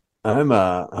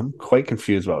 I'm quite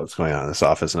confused about what's going on in this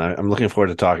office, and I'm looking forward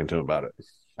to talking to him about it.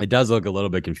 It does look a little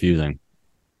bit confusing.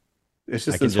 It's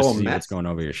just I can this just whole see mess. what's going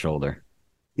over your shoulder.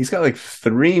 He's got like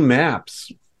 3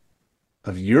 maps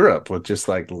of Europe with just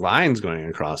like lines going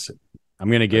across it. I'm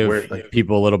going to give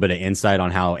people a little bit of insight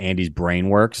on how Andy's brain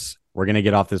works. We're going to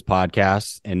get off this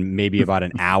podcast and maybe about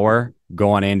an hour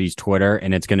go on Andy's Twitter,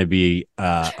 and it's going to be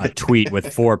a tweet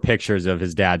with 4 pictures of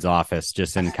his dad's office,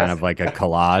 just in kind of like a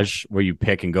collage where you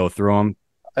pick and go through them.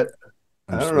 I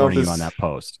don't know if you on that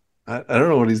post. I don't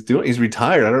know what he's doing. He's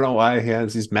retired. I don't know why he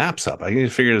has these maps up. I need to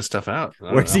figure this stuff out.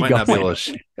 Where's he going? I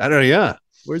don't know. Yeah.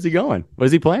 Where's he going? What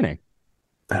is he planning?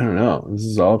 I don't know. This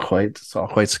is all quite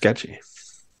sketchy.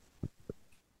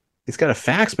 He's got a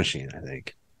fax machine, I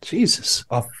think. Jesus.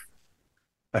 Oh.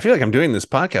 I feel like I'm doing this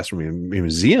podcast from a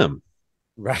museum.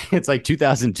 Right. It's like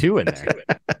 2002 in there.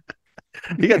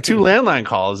 You got 2 landline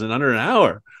calls in under an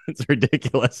hour. It's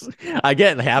ridiculous. I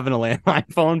get having a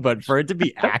landline phone, but for it to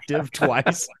be active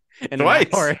twice in an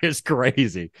hour is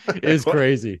crazy. It's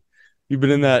crazy. You've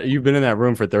been in that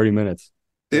room for 30 minutes.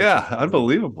 Yeah,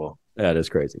 unbelievable. That is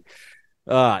crazy.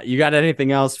 You got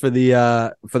anything else for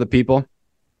the people?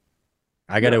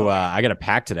 I got to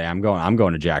pack today. I'm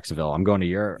going to Jacksonville. I'm going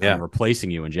to I'm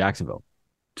replacing you in Jacksonville.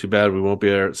 Too bad we won't be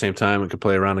there at the same time and could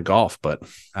play a round of golf, but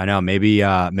I know maybe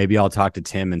I'll talk to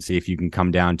Tim and see if you can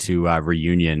come down to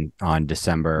Reunion on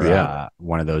December,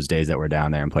 one of those days that we're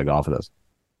down there and play golf with us.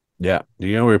 Yeah. Do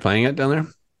you know where you're playing it down there?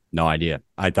 No idea.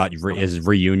 I thought is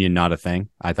Reunion not a thing?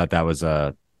 I thought that was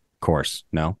a course.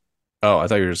 No. Oh, I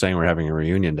thought you were saying we're having a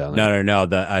reunion down there. No.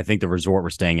 I think the resort we're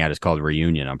staying at is called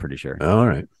Reunion. I'm pretty sure. All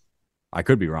right. I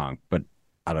could be wrong, but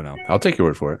I don't know. I'll take your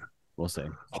word for it. We'll see.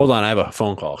 Hold on, I have a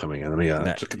phone call coming in. Let me. All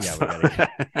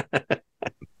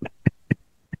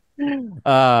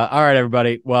right,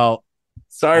 everybody. Well,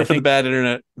 sorry for the bad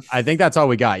internet. I think that's all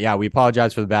we got. Yeah, we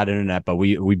apologize for the bad internet, but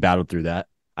we battled through that.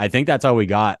 I think that's all we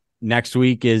got. Next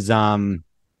week is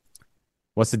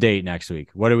what's the date next week?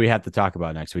 What do we have to talk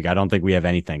about next week? I don't think we have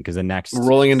anything because we're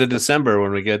rolling into December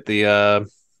when we get the.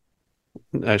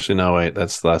 Actually, no, wait.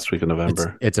 That's the last week of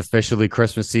November. It's officially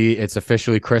Christmassy. It's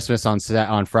officially Christmas on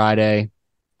Friday.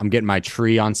 I'm getting my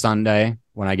tree on Sunday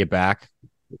when I get back.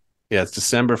 Yeah, it's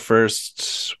December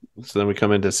 1st. So then we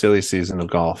come into silly season of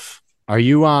golf. Do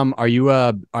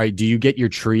you get your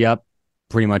tree up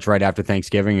pretty much right after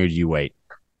Thanksgiving, or do you wait?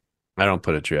 I don't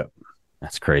put a tree up.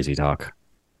 That's crazy talk.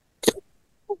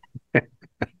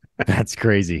 That's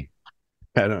crazy.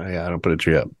 I don't put a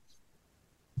tree up.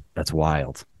 That's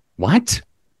wild. What?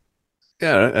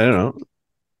 Yeah, I don't know.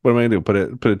 What am I gonna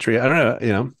do? Put a tree? I don't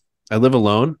know. I live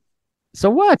alone. So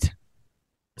what?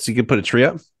 So you can put a tree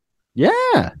up?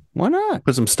 Yeah. Why not?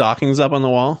 Put some stockings up on the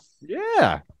wall?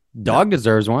 Yeah. Dog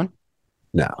deserves one.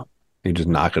 No. You just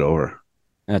knock it over.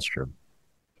 That's true.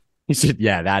 He said,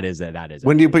 yeah, that is it. That is it.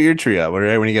 When do you put your tree up?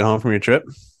 When you get home from your trip?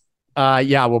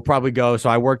 Yeah, we'll probably go.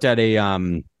 So I worked at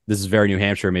this is very New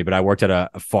Hampshire of me, but I worked at a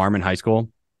farm in high school.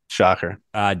 Shocker.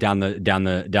 Down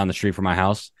the street from my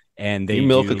house, and they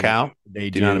milk a cow. They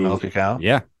do you know how to milk a cow?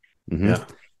 Yeah, mm-hmm. Yeah.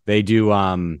 They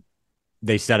do.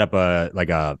 They set up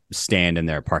a stand in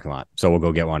their parking lot, so we'll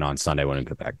go get one on Sunday when we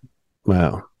get back.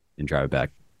 Wow, and drive it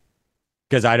back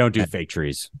because I don't do fake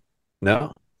trees.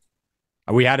 No,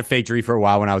 we had a fake tree for a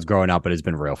while when I was growing up, but it's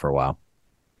been real for a while.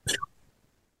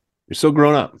 You're still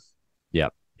grown up.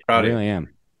 Yep, I really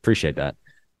am. Appreciate that.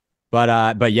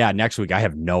 But yeah, next week I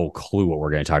have no clue what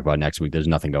we're going to talk about next week. There's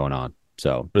nothing going on.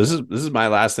 So this is my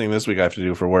last thing this week I have to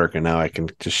do for work, and now I can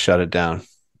just shut it down.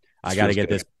 I got to get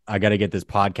this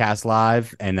podcast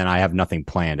live, and then I have nothing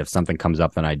planned. If something comes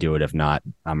up, then I do it. If not,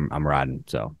 I'm riding.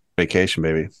 So vacation,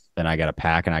 baby. Then I got to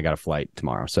pack and I got a flight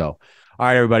tomorrow. So all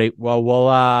right, everybody. Well,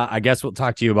 I guess we'll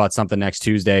talk to you about something next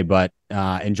Tuesday. But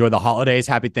enjoy the holidays.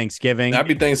 Happy Thanksgiving.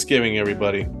 Happy Thanksgiving,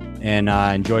 everybody. And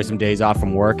enjoy some days off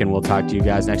from work. And we'll talk to you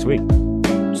guys next week.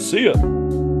 See ya.